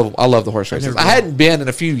times. I love the horse races. I hadn't been in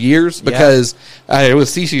a few years because it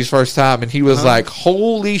was Cece's first time, and he was like,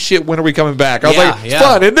 holy shit, when are we coming back? I was like, it's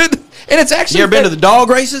fun, isn't it? And it's actually You ever been to the dog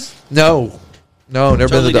races? No, never been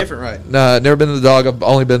to the different, right? No, never been to the dog. I've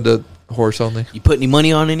only been to horse only. You put any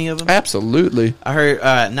money on any of them? Absolutely. I heard,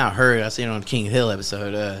 I seen it on the King of the Hill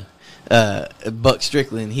episode. Buck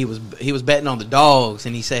Strickland, he was betting on the dogs,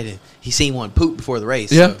 and he said he seen one poop before the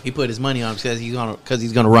race. Yeah. So he put his money on him because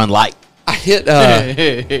he's gonna run light. I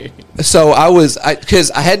hit. So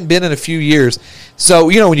because I hadn't been in a few years. So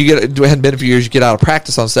when you hadn't been in a few years, you get out of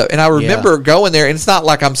practice on stuff. And I remember going there, and it's not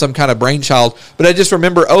like I'm some kind of brainchild, but I just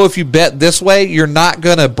remember, if you bet this way, you're not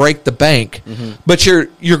gonna break the bank, but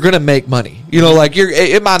you're gonna make money. Like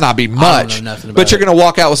it might not be much, but you're gonna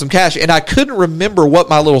walk out with some cash. And I couldn't remember what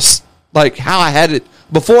my little how I had it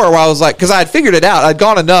before where I was like, because I had figured it out. I'd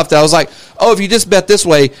gone enough that I was like, oh, if you just bet this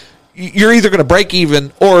way, you're either going to break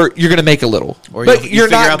even or you're going to make a little. Or but you're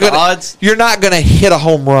not going to hit a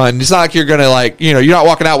home run. It's not like you're going to like, you're not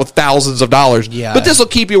walking out with thousands of dollars. Yeah. But this will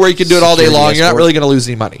keep you where you can do it all day long. You're not really going to lose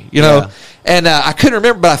any money, you know? And I couldn't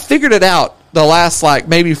remember, but I figured it out the last like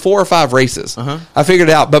maybe 4 or 5 races. I figured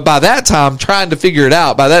it out. But by that time, trying to figure it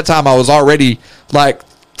out, by that time I was already like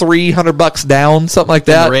 $300 down, something like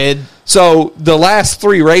that. Red. So the last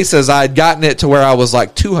 3 races, I had gotten it to where I was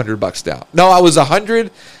like $200 down. No, I was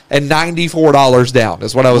 $194 down.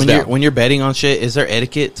 Is what I was down. When you're betting on shit, is there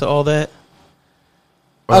etiquette to all that?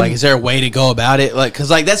 Or like, is there a way to go about it? Like, because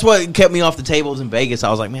like that's what kept me off the tables in Vegas. I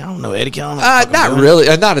was like, man, I don't know etiquette. Not really.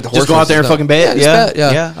 Not at the horse. Just go out there and fucking bet.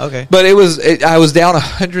 Yeah. Okay. But I was down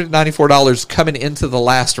 $194 coming into the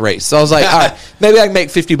last race. So I was like, all right, maybe I can make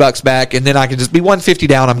 $50 back, and then I can just be 150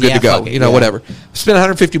 down. I'm good to go. Whatever. Spent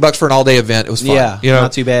 $150 for an all day event. It was fun. Yeah.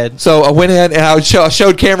 Not too bad. So I went in and I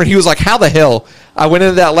showed Cameron. He was like, how the hell? I went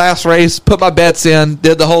into that last race, put my bets in,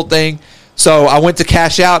 did the whole thing. So I went to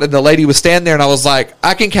cash out, and the lady was standing there, and I was like,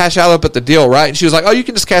 I can cash out up at the deal, right? And she was like, oh, you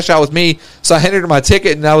can just cash out with me. So I handed her my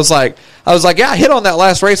ticket, and I was like, yeah, I hit on that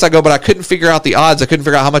last race. I go, but I couldn't figure out the odds. I couldn't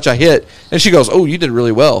figure out how much I hit. And she goes, oh, you did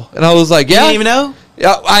really well. And I was like, yeah. You didn't even know?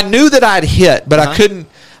 Yeah, I knew that I'd hit, but I couldn't.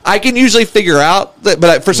 I can usually figure out that,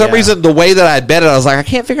 but for some reason, the way that I had bet it, I was like, I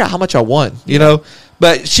can't figure out how much I won, you know?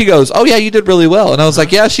 But she goes, oh, yeah, you did really well. And I was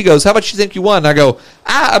like, yeah. She goes, how much you think you won? And I go,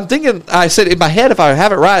 I'm thinking, I said in my head, if I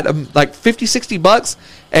have it right, I'm like $50-$60.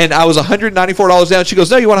 And I was $194 down. She goes,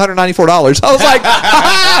 no, you won $194. I was like,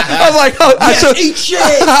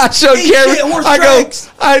 I showed Cameron.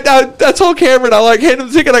 I told Cameron, I like handed him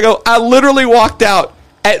the ticket. I go, I literally walked out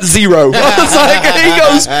at 0. I was like, and he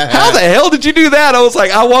goes, how the hell did you do that? I was like,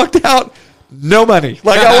 I walked out. No money.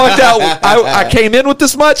 Like I walked out. I came in with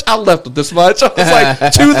this much. I left with this much. I was like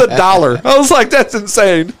to the dollar. I was like, that's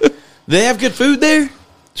insane. They have good food there.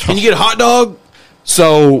 Can you get a hot dog?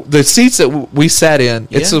 So the seats that we sat in,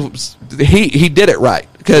 he did it right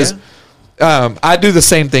because I do the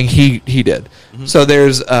same thing he did. So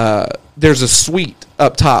there's a suite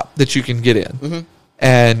up top that you can get in,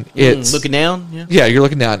 and it's looking down. Yeah, you're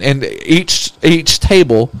looking down, and each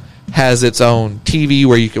table has its own TV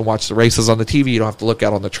where you can watch the races on the TV. You don't have to look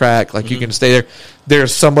out on the track. Like you can stay there.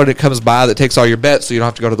 There's somebody that comes by that takes all your bets, so you don't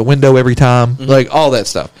have to go to the window every time. Like all that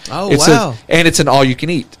stuff. Oh, wow. And it's an all you can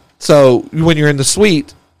eat. So when you're in the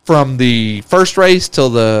suite from the first race till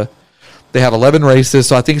they have 11 races.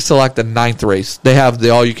 So I think it's till like the 9th race. They have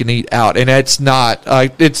the all you can eat out, and it's not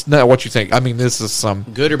what you think. I mean, this is some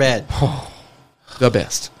good or bad. The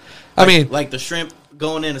best. I mean, like the shrimp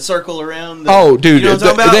going in a circle around. Dude, you know what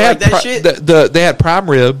I'm talking about? They had that shit. They had prime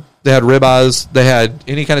rib. They had ribeyes. They had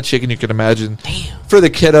any kind of chicken you could imagine. Damn. For the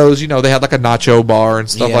kiddos, they had like a nacho bar and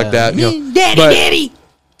stuff like that. Daddy.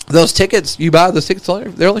 Those tickets you buy,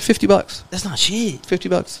 they're only $50. That's not shit.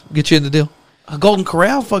 $50 get you in the deal. A Golden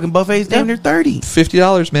Corral fucking buffet's down there $30.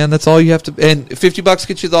 $50, man. That's all you have to. And $50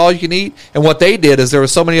 gets you the all you can eat. And what they did is there were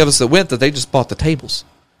so many of us that went that they just bought the tables.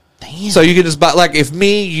 Damn. So you can just buy, like, if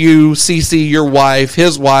me, you, CC, your wife,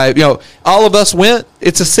 his wife, all of us went,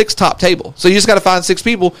 it's a 6-top table. So you just got to find 6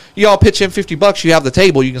 people. You all pitch in $50. You have the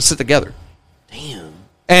table. You can sit together. Damn.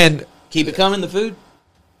 And keep it coming, the food?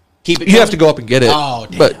 Keep it You have to go up and get it. Oh,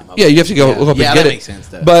 damn. But, okay. you have to go up and get it. Yeah, that makes sense,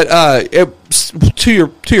 though. But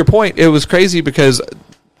to your point, it was crazy because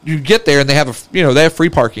you get there and they have they have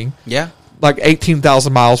free parking. Yeah. Like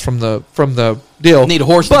 18,000 miles from the deal. Need a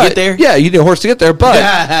horse to get there? Yeah, you need a horse to get there,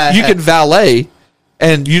 but you can valet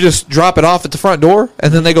and you just drop it off at the front door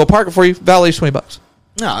and then they go park it for you. Valet's $20.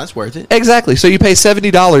 No, that's worth it. Exactly. So you pay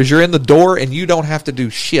 $70, you're in the door and you don't have to do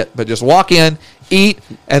shit, but just walk in, eat,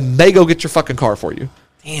 and they go get your fucking car for you.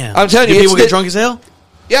 Damn. I'm telling you, people get drunk as hell?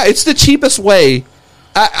 Yeah, it's the cheapest way.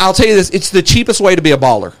 I'll tell you this, it's the cheapest way to be a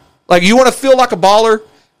baller. Like, you want to feel like a baller?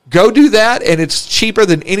 Go do that, and it's cheaper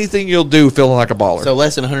than anything you'll do feeling like a baller. So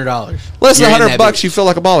less than $100. Less than $100, you feel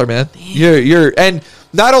like a baller, man. You're and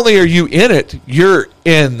not only are you in it, you're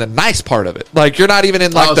in the nice part of it. Like, you're not even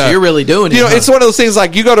in like so you're really doing it. It's one of those things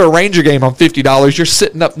like you go to a Ranger game on $50, you're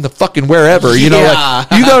sitting up in the fucking wherever. Like,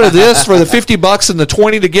 you go to this for the $50 and the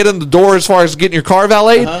 $20 to get in the door as far as getting your car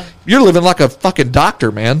valeted. You're living like a fucking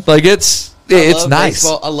doctor, man. Like it's nice.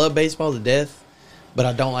 Baseball. I love baseball to death. But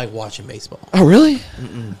I don't like watching baseball. Oh, really?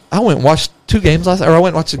 Mm-mm. I went and watched 2 games I went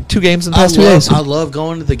and watched 2 games in the past 2 days. I love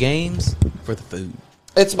going to the games for the food.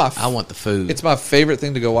 I want the food. It's my favorite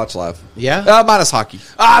thing to go watch live. Yeah? Minus hockey.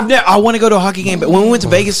 I want to go to a hockey game. But when we went to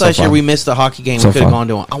Vegas last year, we missed the hockey game. We could have gone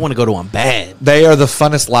to one. I want to go to one bad. They are the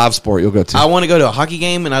funnest live sport you'll go to. I want to go to a hockey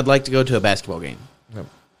game, and I'd like to go to a basketball game.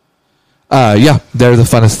 Yeah, they're the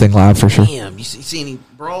funnest thing live for sure. Damn, you see any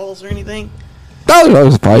brawls or anything? Oh, that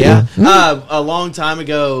was probably A long time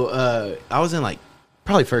ago, I was in like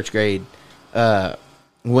probably first grade. The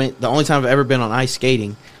only time I've ever been on ice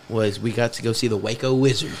skating was we got to go see the Waco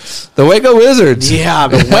Wizards. The Waco Wizards. Yeah,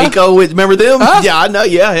 the Waco Wizards. Remember them? Huh? Yeah, I know.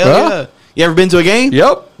 Yeah, hell yeah. You ever been to a game?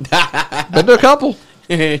 Yep. Been to a couple.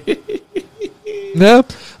 No.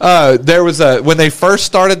 There was when they first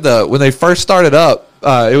started up,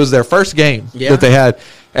 it was their first game that they had.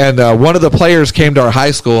 And one of the players came to our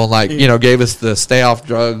high school and gave us the stay off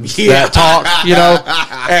drugs that talk,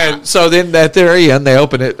 And so then at the very end they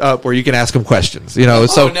open it up where you can ask him questions,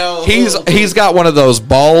 he's got one of those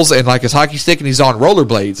balls and like his hockey stick and he's on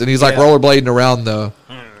rollerblades and he's like rollerblading around the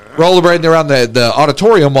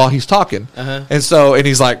auditorium while he's talking. And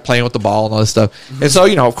he's like playing with the ball and all this stuff. And so,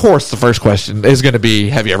 of course the first question is going to be,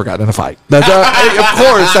 have you ever gotten in a fight? Of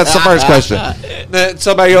course that's the first question. Then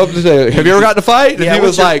somebody opens it, have you ever gotten in a fight? And he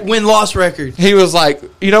was like, win-loss record. He was like,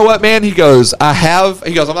 you know what, man? He goes, I'm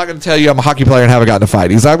not going to tell you I'm a hockey player and haven't gotten in a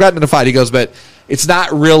fight. I've gotten in a fight. He goes, but it's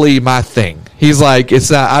not really my thing. He's like,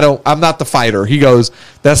 I'm not the fighter. He goes,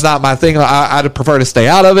 that's not my thing. I'd prefer to stay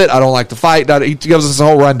out of it. I don't like to fight. He gives us a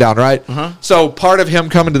whole rundown, right? So part of him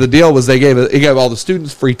coming to the deal was he gave all the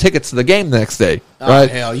students free tickets to the game the next day.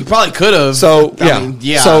 Right? Hell, you probably could have. So,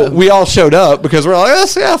 So we all showed up because we're like,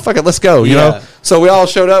 fuck it, let's go, you know? So we all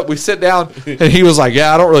showed up. We sit down, and he was like,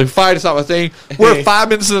 I don't really fight. It's not my thing. We're 5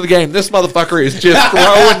 minutes into the game. This motherfucker is just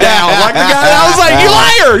throwing down like the guy. I was like, you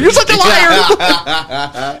liar. You're such a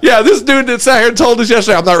liar. This dude that sat here and told us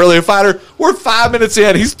yesterday, I'm not really a fighter. We're 5 minutes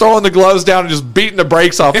in. He's throwing the gloves down and just beating the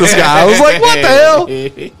brakes off this guy. I was like, what the hell?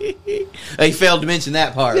 He failed to mention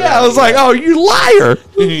that part. Yeah, right? I was like, oh, you liar.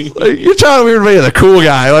 You're trying to be the cool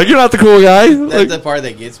guy. Like, you're not the cool guy. That's the part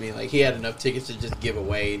that gets me. Like, he had enough tickets to just give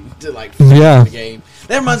away to, the game.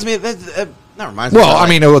 That reminds me of that. Well, I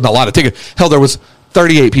mean, it wasn't a lot of tickets. Hell, there was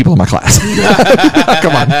 38 people in my class.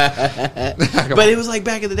 Come on. But it was like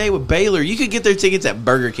back in the day with Baylor. You could get their tickets at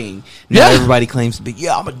Burger King. Now everybody claims to be,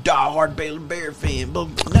 I'm a diehard Baylor Bear fan.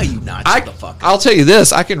 But no, you're not. Shut the fuck up. I'll tell you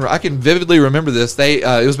this. I can vividly remember this.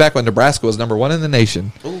 It was back when Nebraska was number 1 in the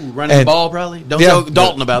nation. Ooh, running the ball probably. Don't tell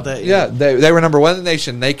Dalton about that. Yeah, they were number 1 in the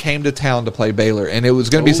nation. They came to town to play Baylor, and it was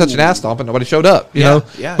going to be such an ass stomp, and nobody showed up. You know,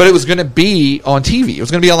 but it was going to be on TV. It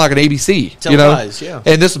was going to be on like an ABC. Televised,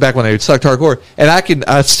 And this was back when they sucked hardcore. And I'm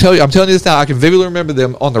telling you this now. I can vividly remember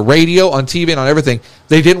them on the radio, on TV, and on everything.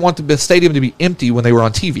 They didn't want the stadium to be empty when they were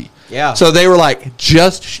on TV. Yeah. So they were like,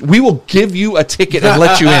 we will give you a ticket and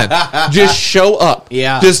let you in. Just show up.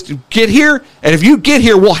 Yeah. Just get here, and if you get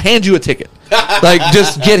here, we'll hand you a ticket. Like,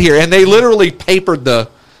 just get here. And they literally papered the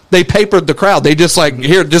crowd. They just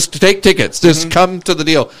here, just take tickets. Just come to the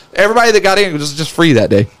deal. Everybody that got in was just free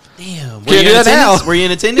that day. Damn. Were you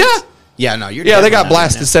in attendance? Yeah. Yeah, no, you're. Yeah, they got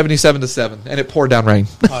blasted 77-7, and it poured down rain.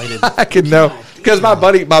 Oh, did. I could know because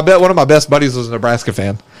one of my best buddies was a Nebraska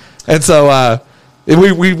fan, and so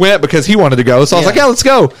we went because he wanted to go. So I was like, let's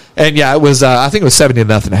go. And it was I think it was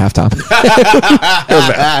 70-0 at halftime. It was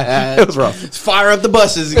bad. It was rough. Let's fire up the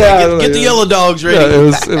buses. Get the yellow dogs ready.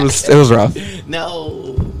 Yeah, it was rough.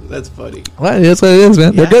 No. That's funny. Well, that's what it is,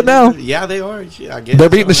 man. They're good now. Yeah, they are. Shit, I guess they're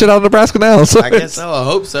beating the shit out of Nebraska now. So I guess so. I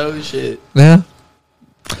hope so. Shit. Yeah.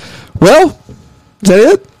 Well, is that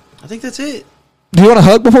it? I think that's it. Do you want a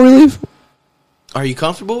hug before we leave? Are you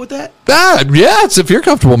comfortable with that? Yeah, it's if you're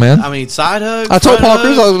comfortable, man. I mean, side hug. I told Paul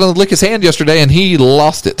Cruz I was going to lick his hand yesterday, and he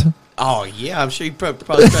lost it. Oh yeah, I'm sure he probably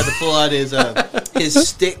tried to pull out his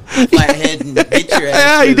stick, flathead, and hit your ass.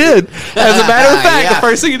 Yeah, he did. As a matter of fact, the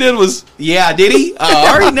first thing he did was. Yeah, did he? I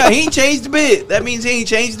already know he ain't changed a bit. That means he ain't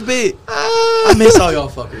changed a bit. I miss all y'all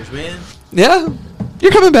fuckers, man. Yeah,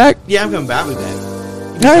 you're coming back. Yeah, I'm coming back with that.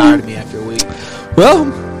 You're tired of me after a week. Well,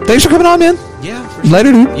 thanks for coming on, man. Yeah, for sure.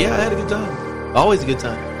 Later, dude. Yeah, I had a good time. Always a good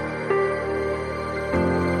time.